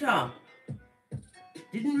you better.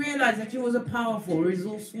 Didn't realize that you was a powerful,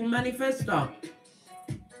 resourceful manifester.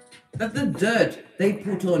 That the dirt they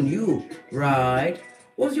put on you, right,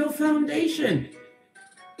 was your foundation.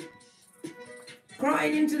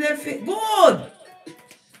 Crying into their face. God!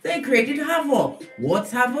 They created havoc.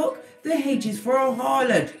 What's havoc? The H is for a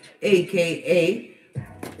harlot, aka,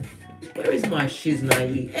 where is my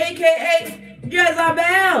shiznai? Aka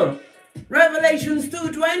Jezebel. Revelations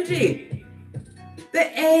 2:20.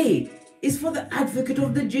 The A is for the advocate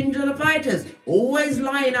of the gingivitis, always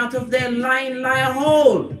lying out of their lying liar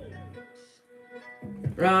hole.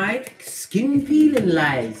 Right? Skin peeling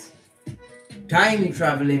lies. Time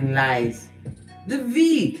traveling lies. The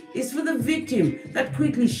V is for the victim that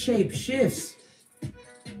quickly shape shifts.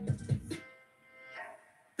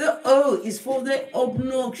 The O is for the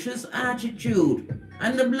obnoxious attitude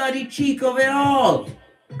and the bloody cheek of it all.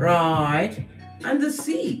 Right? And the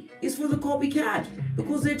C is for the copycat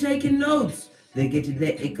because they're taking notes. They're getting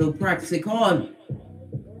their echopraxic on.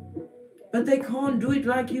 But they can't do it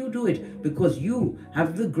like you do it because you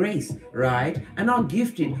have the grace, right? And are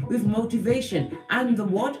gifted with motivation and the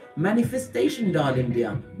what? Manifestation, darling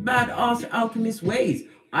dear. Badass alchemist ways.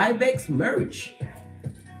 Ibex merch.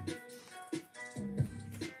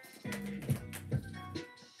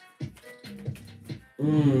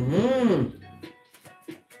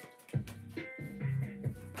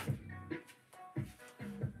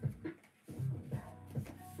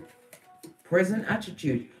 Present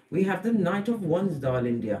attitude. We have the Knight of Wands,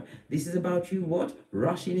 darling dear. This is about you what?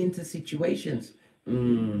 Rushing into situations.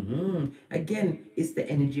 Again, it's the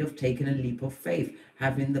energy of taking a leap of faith,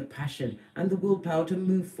 having the passion and the willpower to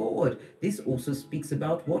move forward. This also speaks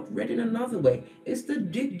about what? Read in another way. It's the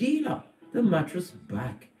dig dealer, the mattress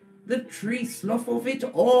back, the tree slough of it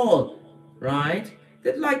all, right?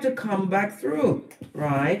 They'd like to come back through,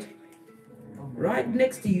 right? Right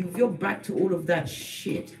next to you, you're back to all of that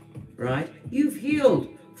shit, right? You've healed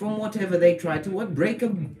from whatever they tried to what? Break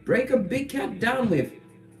a big cat down with.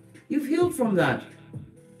 You've healed from that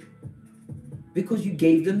because you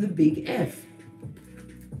gave them the big F.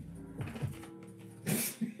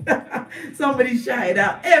 Somebody shouted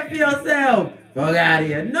out, F yourself. Fuck out of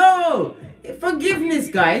here. No! Forgiveness,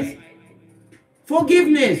 guys.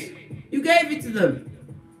 Forgiveness. You gave it to them.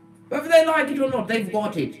 Whether they like it or not, they've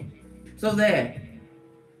got it. So there.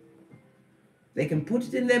 They can put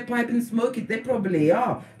it in their pipe and smoke it. They probably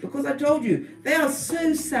are. Because I told you, they are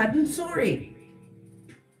so sad and sorry.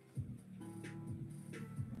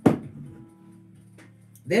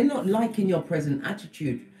 They're not liking your present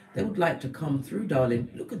attitude. They would like to come through, darling.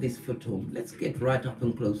 Look at this photo. Let's get right up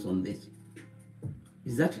and close on this.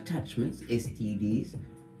 Is that attachments, STDs?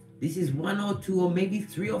 This is 1 or 2 or maybe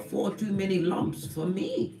 3 or 4 too many lumps for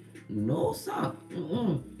me. No, sir.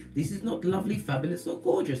 This is not lovely, fabulous, or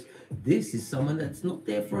gorgeous. This is someone that's not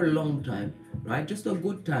there for a long time, right? Just a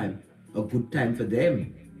good time. A good time for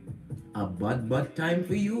them. A bad time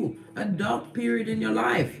for you. A dark period in your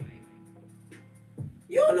life.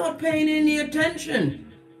 You're not paying any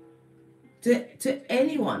attention to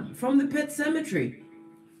anyone from the pet cemetery.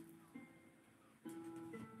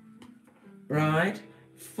 Right?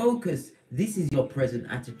 Focus. This is your present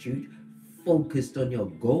attitude. focused on your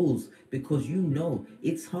goals because you know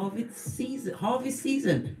it's harvest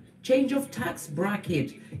season. Change of tax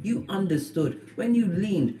bracket. You understood when you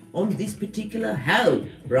leaned on this particular hell,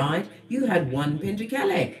 right? You had one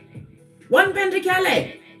pentacale. One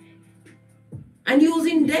pentacale. And you was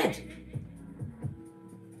in debt.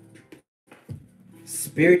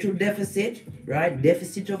 Spiritual deficit, right?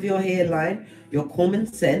 Deficit of your hairline, your common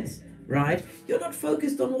sense, right? You're not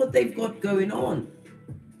focused on what they've got going on.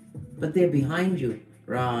 But they're behind you,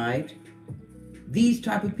 right? These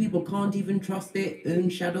type of people can't even trust their own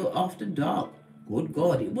shadow after dark. Good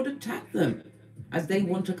God, it would attack them. As they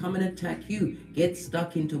want to come and attack you, get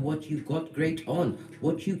stuck into what you got great on,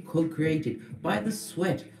 what you co-created by the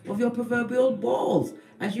sweat of your proverbial balls.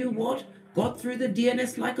 As you what? Got through the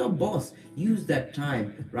DNS like a boss. Use that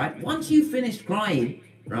time, right? Once you finished crying,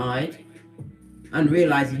 right? And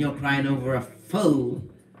realizing you're crying over a fool,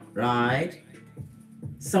 right?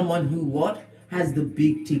 Someone who what? Has the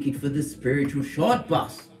big ticket for the spiritual short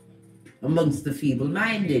bus amongst the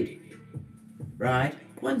feeble-minded, right?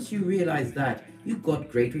 Once you realize that, you got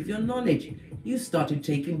great with your knowledge. You started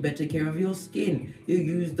taking better care of your skin. You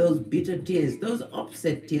used those bitter tears, those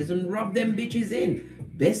upset tears, and rub them bitches in.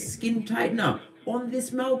 Best skin tightener on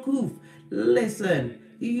this Malkoof. Listen,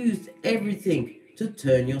 you used everything to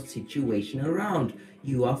turn your situation around.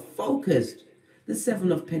 You are focused. The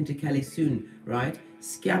Seven of Pentacles soon, right?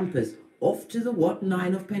 Scampers off to the what?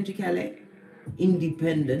 Nine of Pentacles.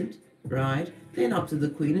 Independent, right? Then up to the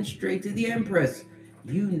Queen and straight to the Empress.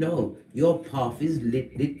 You know your path is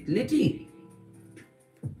litty.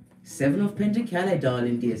 Seven of Pentacles,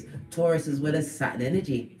 darling dears. Taurus as well as Saturn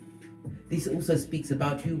energy. This also speaks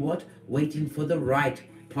about you what? Waiting for the right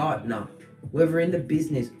partner, whether in the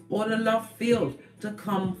business or the love field, to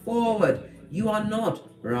come forward. You are not,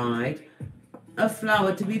 right, a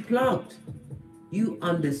flower to be plucked. You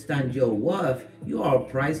understand your worth. You are a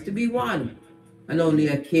prize to be won. And only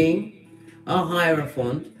a king, a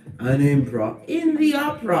hierophant, an emperor in the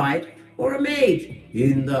upright, or a mage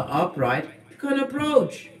in the upright can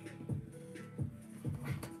approach.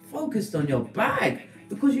 Focused on your bag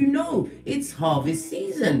because you know it's harvest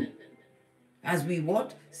season. As we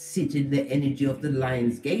what? Sit in the energy of the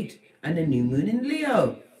Lion's Gate and the new moon in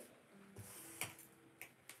Leo.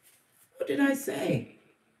 What did I say?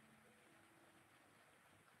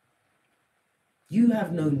 You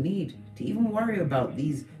have no need to even worry about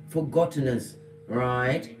these forgotteners,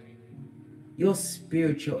 right? Your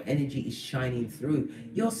spiritual energy is shining through.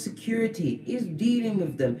 Your security is dealing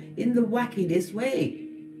with them in the wackiest way,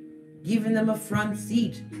 giving them a front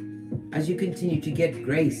seat as you continue to get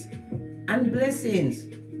grace and blessings,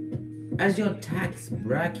 as your tax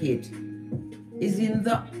bracket is in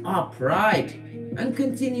the upright and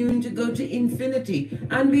continuing to go to infinity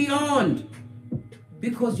and beyond.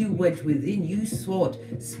 Because you went within, you sought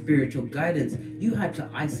spiritual guidance. You had to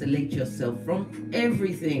isolate yourself from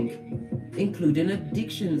everything, including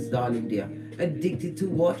addictions, darling dear. Addicted to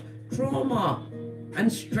what? Trauma and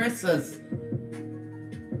stressors.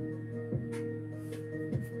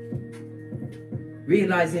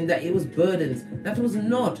 Realizing that it was burdens that was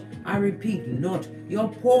not, I repeat, not your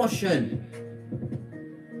portion.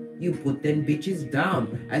 You put them bitches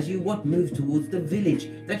down as you what? Move towards the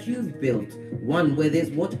village that you've built. One where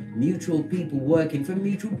there's what? Mutual people working for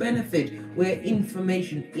mutual benefit, where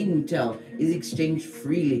information, intel is exchanged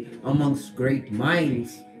freely amongst great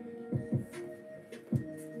minds.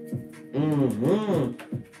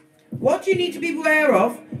 What you need to be aware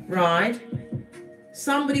of, right?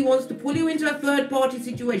 Somebody wants to pull you into a third-party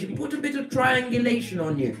situation, put a bit of triangulation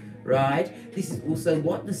on you, right? This is also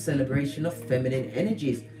what? The celebration of feminine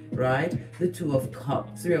energies. Right? The Two of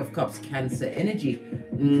Cups, Three of Cups, Cancer energy.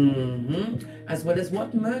 As well as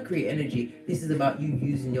what? Mercury energy. This is about you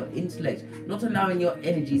using your intellect, not allowing your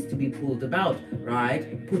energies to be pulled about,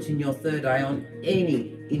 right? Putting your third eye on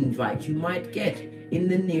any invite you might get in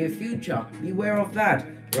the near future. Beware of that,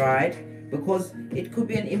 right? Because it could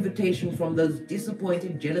be an invitation from those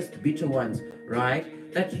disappointed, jealous, bitter ones, right?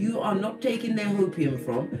 That you are not taking their hopium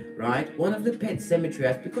from, right? One of the pet cemetery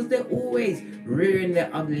acts, because they're always rearing their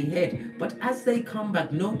ugly head. But as they come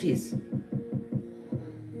back, notice,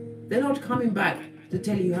 they're not coming back to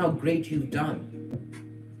tell you how great you've done.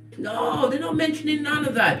 No, they're not mentioning none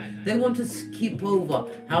of that. They want to skip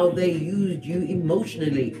over how they used you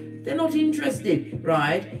emotionally. They're not interested,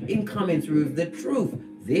 right, in coming through with the truth.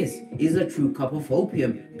 This is a true cup of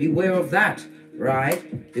opium. Beware of that,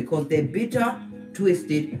 right? Because they're bitter,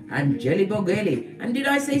 twisted, and jelly-bogely. And did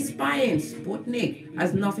I say spying? Sputnik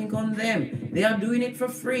has nothing on them. They are doing it for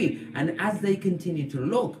free. And as they continue to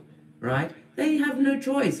look, right, they have no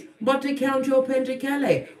choice but to count your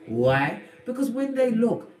pentacale. Why? Because when they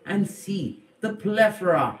look and see the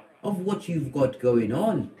plethora of what you've got going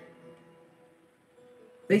on,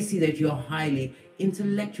 they see that you're highly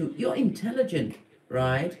intellectual, you're intelligent,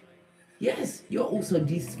 right? Yes, you're also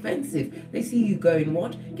defensive. They see you going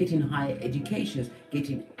what? Getting higher educations,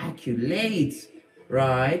 getting accolades,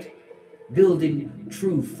 right? Building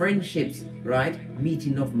true friendships, right?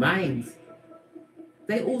 Meeting of minds.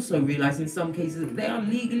 They also realize in some cases that they are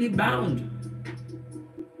legally bound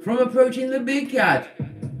from approaching the big cat.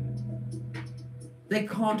 They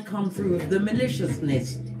can't come through with the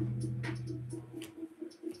maliciousness.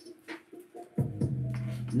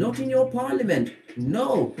 Not in your parliament.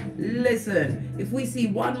 No. Listen, if we see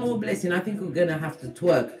one more blessing, I think we're going to have to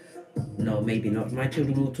twerk. No, maybe not. My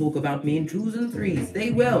children will talk about me in 2s and 3s.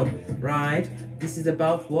 They will, right? This is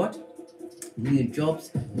about what? New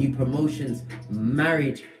jobs, new promotions,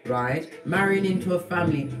 marriage, right? Marrying into a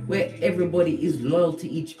family where everybody is loyal to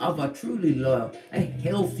each other, truly loyal, a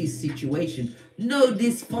healthy situation. No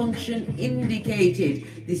dysfunction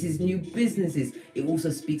indicated. This is new businesses. It also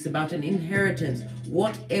speaks about an inheritance.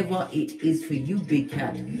 Whatever it is for you, big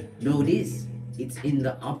cat, know this. It's in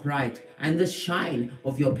the upright, and the shine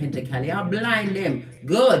of your pentacali are blind them.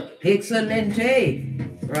 Good. Excelente.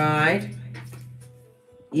 Right?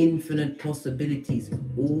 Infinite possibilities.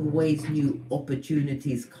 Always new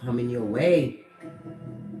opportunities coming your way.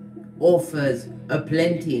 Offers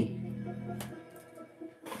aplenty.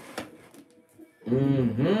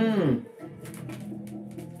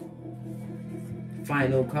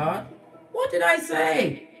 Final card. What did I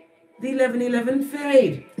say? The 1111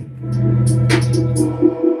 fade.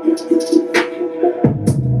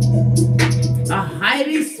 A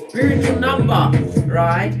highly spiritual number,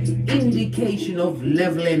 right? Indication of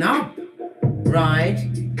leveling up, right?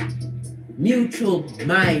 Mutual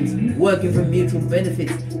minds working for mutual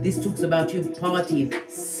benefits. This talks about you partying,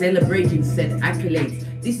 celebrating said accolades.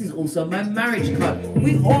 This is also my marriage card.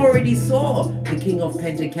 We already saw the King of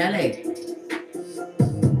Pentacles.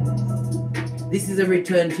 This is a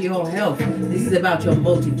return to your health. This is about your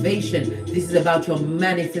motivation. This is about your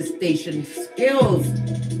manifestation skills.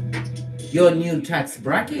 Your new tax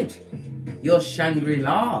bracket. Your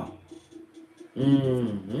Shangri-La.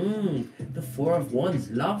 The 4 of Wands.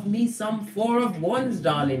 Love me some 4 of Wands,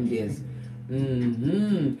 darling dears.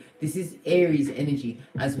 This is Aries energy,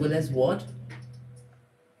 as well as what?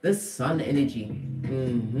 The Sun energy.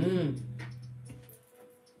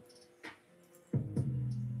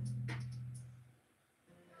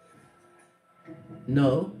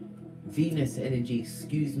 No, Venus energy.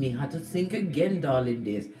 Excuse me. Had to think again, darling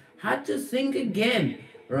dears. Had to think again.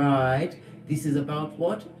 Right? This is about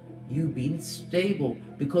what? You being stable.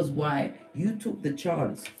 Because why? You took the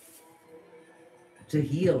chance to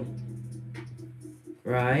heal.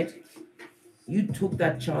 Right? You took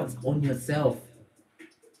that chance on yourself.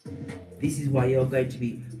 This is why you're going to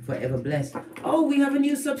be forever blessed. Oh, we have a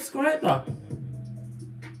new subscriber.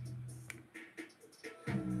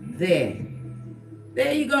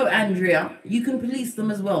 There you go, Andrea. You can police them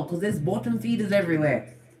as well, because there's bottom feeders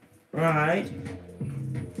everywhere. Right?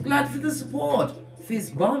 Glad for the support.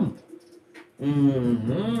 Fist bump.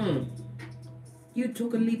 You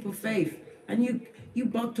took a leap of faith, and you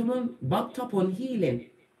bucked up on healing.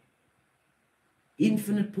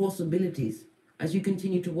 Infinite possibilities. As you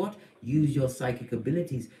continue to what? Use your psychic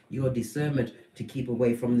abilities, your discernment to keep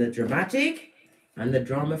away from the dramatic and the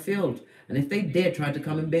drama filled. And if they dare try to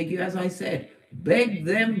come and beg you, as I said, beg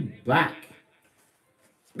them back.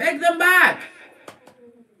 Beg them back.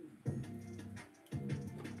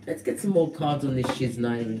 Let's get some more cards on this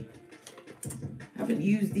shiznairy. Haven't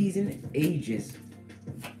used these in ages.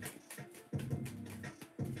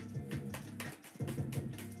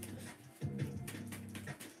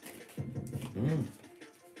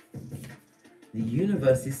 The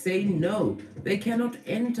universe is saying no. They cannot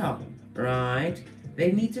enter, right?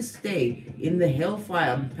 They need to stay in the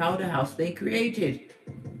hellfire and powder house they created.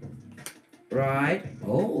 Right?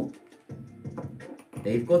 Oh.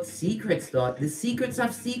 They've got secrets, the secrets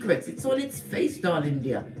have secrets. It's on its face, darling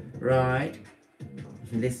dear. Right?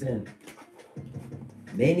 Listen.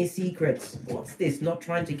 Many secrets. What's this? Not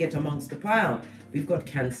trying to get amongst the pile. We've got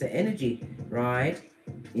Cancer energy, right?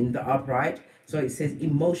 In the upright. So it says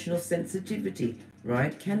emotional sensitivity,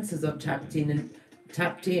 right? Cancers are tapped in,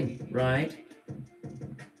 right?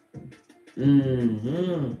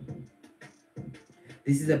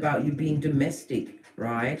 This is about you being domestic,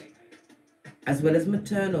 right? As well as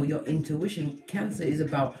maternal, your intuition. Cancer is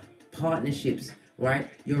about partnerships, right?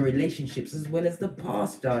 Your relationships, as well as the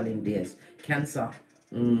past, darling dears. Cancer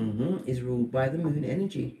is ruled by the moon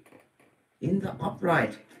energy. In the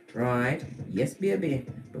upright, right? Yes, baby.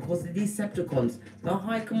 Because the Decepticons, the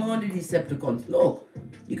High Commander Decepticons, look,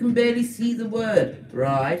 you can barely see the word,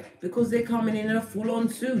 right? Because they're coming in a full-on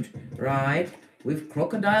suit, right? With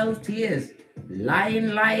crocodile tears,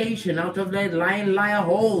 liation out of their liar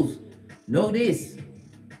holes. Know this,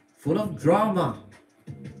 full of drama.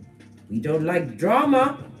 We don't like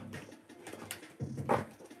drama.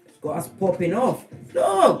 It's got us popping off.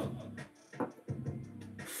 Look!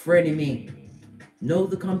 Frenemy. Know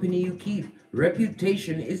the company you keep.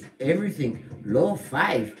 Reputation is everything. Law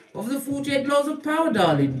 5 of the 48 Laws of Power,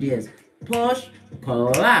 darling dears. Posh,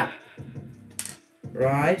 clap.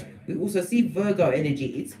 Right? We also see Virgo energy.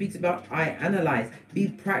 It speaks about I analyze. Be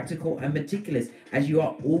practical and meticulous as you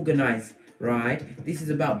are organized. Right? This is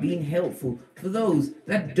about being helpful for those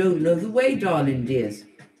that don't know the way, darling dears.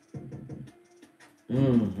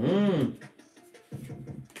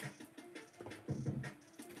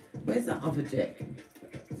 Where's that other deck?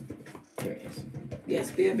 There it is. Yes,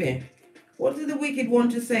 baby. What did the wicked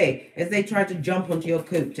want to say as they try to jump onto your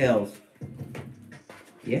coattails?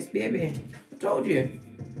 Yes, baby. I told you.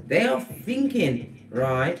 They are thinking,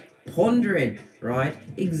 right? Pondering, right?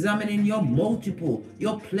 Examining your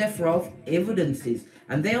plethora of evidences.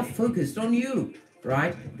 And they are focused on you,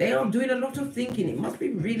 right? They are doing a lot of thinking. It must be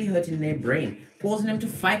really hurting their brain, causing them to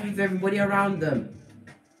fight with everybody around them,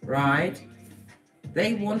 right?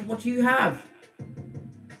 They want what you have.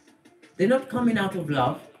 They're not coming out of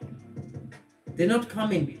love. They're not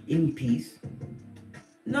coming in peace.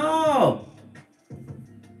 No.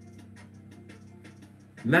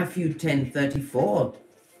 Matthew 10:34,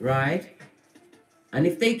 right? And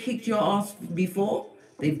if they kicked your ass before,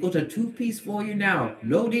 they've got a two-piece for you now.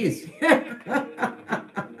 Know this.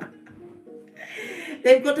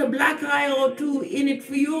 They've got a black eye or two in it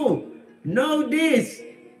for you. Know this.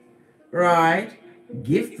 Right?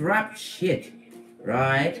 Gift wrapped shit.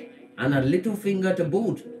 Right? And a little finger to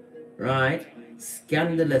boot. Right?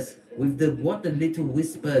 Scandalous with the little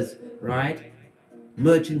whispers. Right?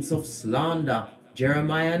 Merchants of slander.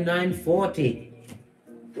 Jeremiah 9:40.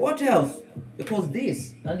 What else? Because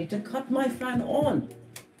this, I need to cut my fan on.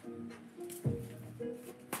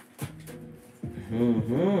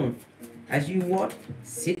 As you what?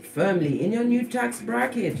 Sit firmly in your new tax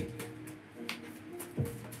bracket.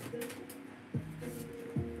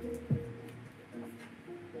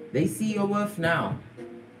 They see your worth now.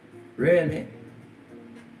 Really?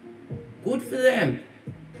 Good for them.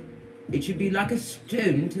 It should be like a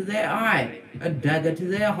stone to their eye, a dagger to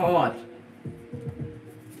their heart.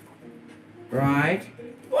 Right?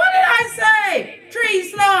 What did I say?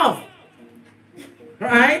 Tree sloth!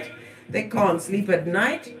 Right? They can't sleep at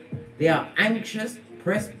night. They are anxious,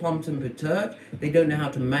 pressed, pumped, and perturbed. They don't know how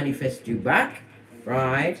to manifest you back.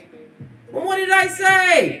 Right? Well, what did I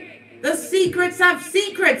say? The secrets have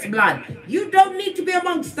secrets, blood. You don't need to be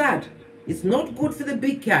amongst that. It's not good for the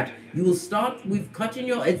big cat. You will start with cutting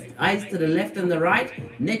your eyes to the left and the right.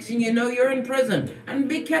 Next thing you know, you're in prison. And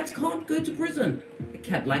big cats can't go to prison. The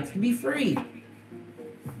cat likes to be free.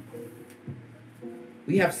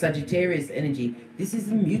 We have Sagittarius energy. This is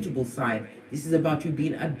the mutable sign. This is about you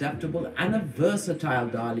being adaptable and a versatile,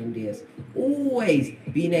 darling dears. Always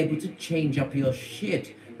being able to change up your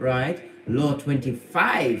shit, right? Law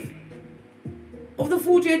 25 of the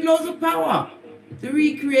 48 Laws of Power. The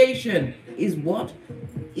recreation is what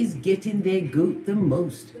is getting their goat the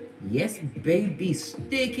most. Yes, baby,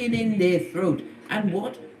 sticking in their throat. And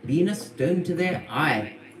what? Being a stone to their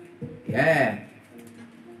eye. Yeah.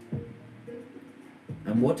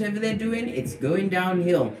 And whatever they're doing, it's going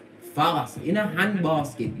downhill. Fast, in a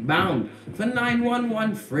handbasket, bound for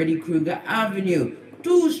 911 Freddy Krueger Avenue.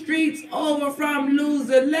 2 streets over from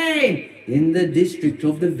Loser Lane. In the district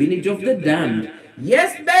of the Village of the Damned.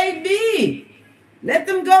 Yes, baby! Let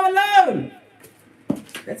them go alone!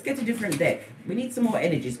 Let's get a different deck. We need some more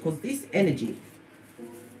energies, because this energy...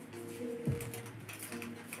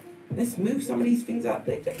 Let's move some of these things out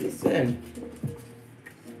there. Listen.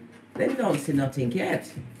 They don't see nothing yet.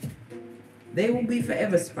 They will be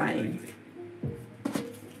forever spying.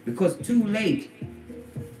 Because too late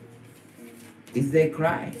is their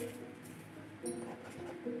cry.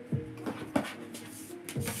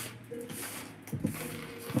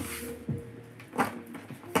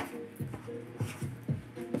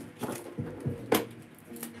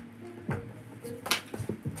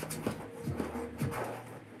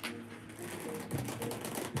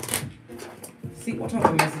 See what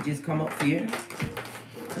other messages come up for you.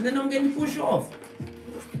 And then I'm getting pushed off.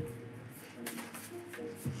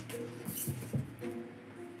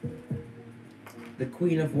 The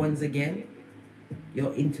Queen of Wands again.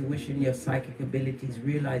 Your intuition, your psychic abilities.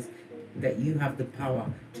 Realize that you have the power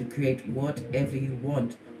to create whatever you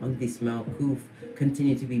want on this Malkuth.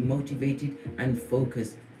 Continue to be motivated and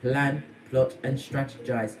focused. Plan, plot and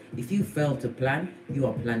strategize. If you fail to plan, you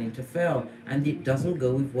are planning to fail, and it doesn't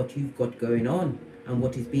go with what you've got going on and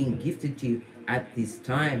what is being gifted to you at this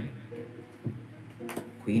time.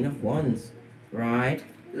 Queen of Wands, right?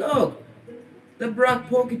 Look, the black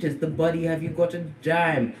pocketers, the body, have you got a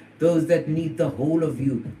dime? Those that need the whole of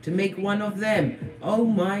you to make one of them. Oh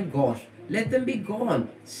my gosh, let them be gone.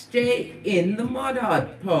 Stay in the mud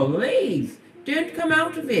hut, please. Don't come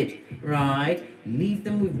out of it, right? Leave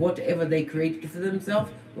them with whatever they created for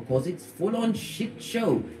themselves, because it's full on shit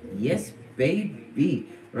show. Yes, baby,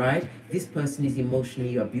 right? This person is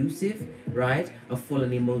emotionally abusive, right? A full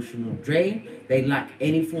on emotional drain. They lack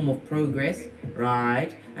any form of progress,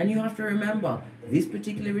 right? And you have to remember, this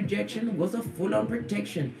particular rejection was a full on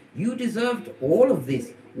protection. You deserved all of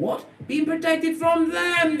this. What? Being protected from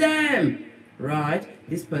them, right?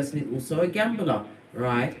 This person is also a gambler.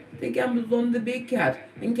 Right? They gambled on the big cat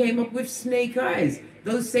and came up with snake eyes.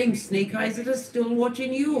 Those same snake eyes that are still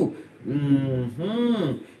watching you.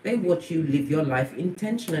 They watch you live your life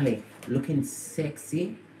intentionally. Looking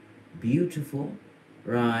sexy, beautiful,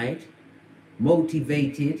 right?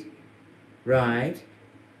 Motivated, right?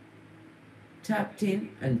 Tapped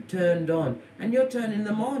in and turned on. And you're turning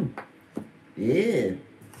them on. Yeah.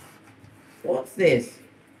 What's this?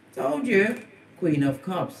 Told you. Queen of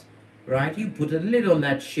Cups. Right? You put a lid on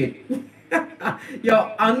that shit.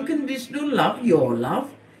 Your unconditional love, your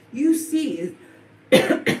love. You see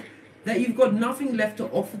that you've got nothing left to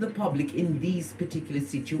offer the public in these particular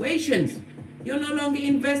situations. You're no longer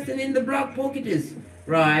investing in the black pocketers,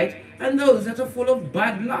 right? And those that are full of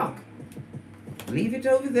bad luck. Leave it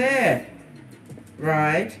over there,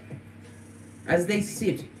 right? As they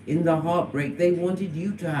sit in the heartbreak they wanted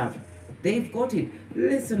you to have. They've got it.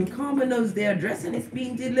 Listen, Karma knows their address and it's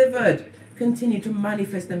being delivered. Continue to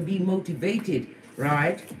manifest and be motivated,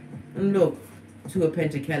 right? And look, to a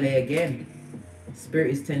Pentacale again.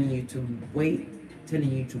 Spirit is telling you to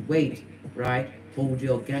wait, right? Hold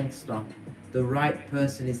your gangster. The right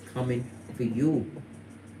person is coming for you.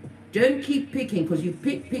 Don't keep picking, because you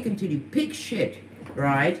pick until you pick shit,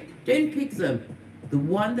 right? Don't pick them. The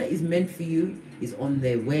one that is meant for you is on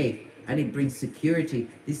their way. And it brings security.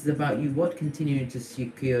 This is about you, what? Continuing to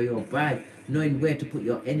secure your bag, knowing where to put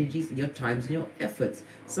your energies, your times, and your efforts.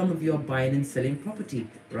 Some of you are buying and selling property,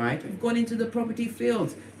 right? You've gone into the property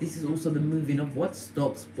fields. This is also the moving of what?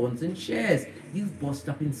 Stocks, bonds, and shares. You've bossed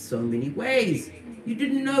up in so many ways. You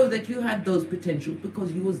didn't know that you had those potentials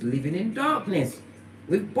because you was living in darkness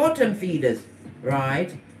with bottom feeders,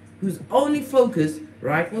 right? Whose only focus,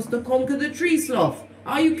 right, was to conquer the tree sloth.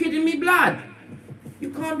 Are you kidding me, blood? You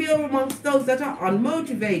can't be amongst those that are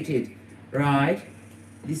unmotivated, right?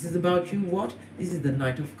 This is about you, what? This is the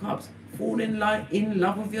Knight of Cups. Fall in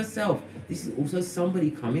love with yourself. This is also somebody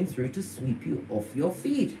coming through to sweep you off your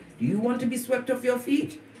feet. Do you want to be swept off your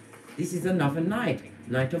feet? This is another Knight.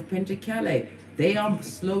 Knight of Pentacale. They are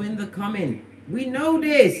slow in the coming. We know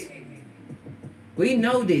this. We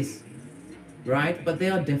know this. Right? But they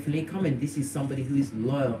are definitely coming. This is somebody who is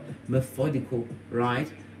loyal, methodical,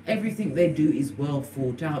 right? Everything they do is well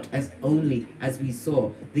thought out, as only, as we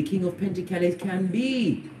saw, the King of Pentacles can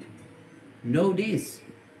be. Know this.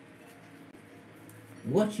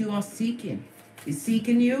 What you are seeking is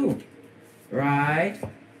seeking you. Right?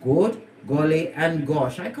 Good, golly, and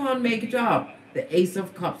gosh. I can't make it up. The Ace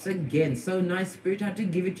of Cups again. So nice, Spirit had to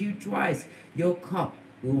give it to you twice. Your cup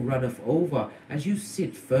will run off over as you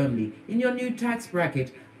sit firmly in your new tax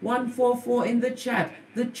bracket. 144 in the chat.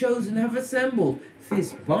 The chosen have assembled.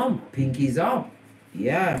 Fist bump, pinkies up.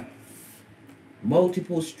 Yeah.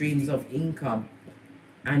 Multiple streams of income.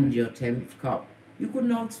 And your 10th cup. You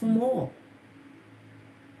couldn't ask for more.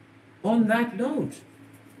 On that note,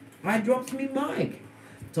 I dropped me mic.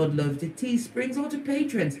 Toddle over to Teesprings or to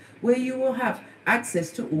Patrons, where you will have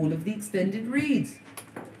access to all of the extended reads.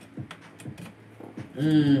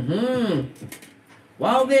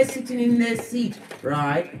 While they're sitting in their seat,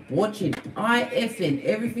 right, watching, IFing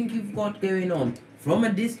everything you've got going on from a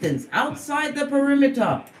distance, outside the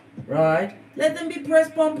perimeter, right? Let them be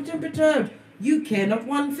pressed, bumped, and perturbed. You care not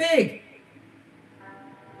one fig.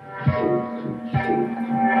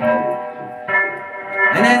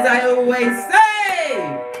 And as I always say,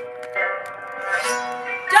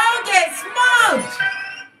 don't get smoked.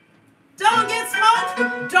 Don't get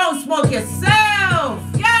smoked. Don't smoke yourself.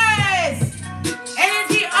 Yes.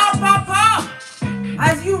 Energy up, up, up.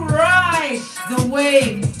 As you ride the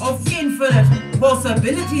wave of infinite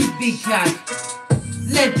possibilities, big cat.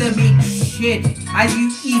 Let them eat shit as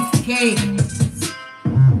you eat cake.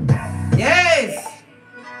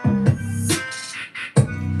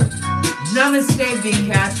 Namaste, big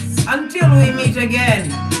cat. Until we meet again.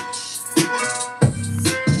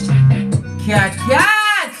 Cat, cat.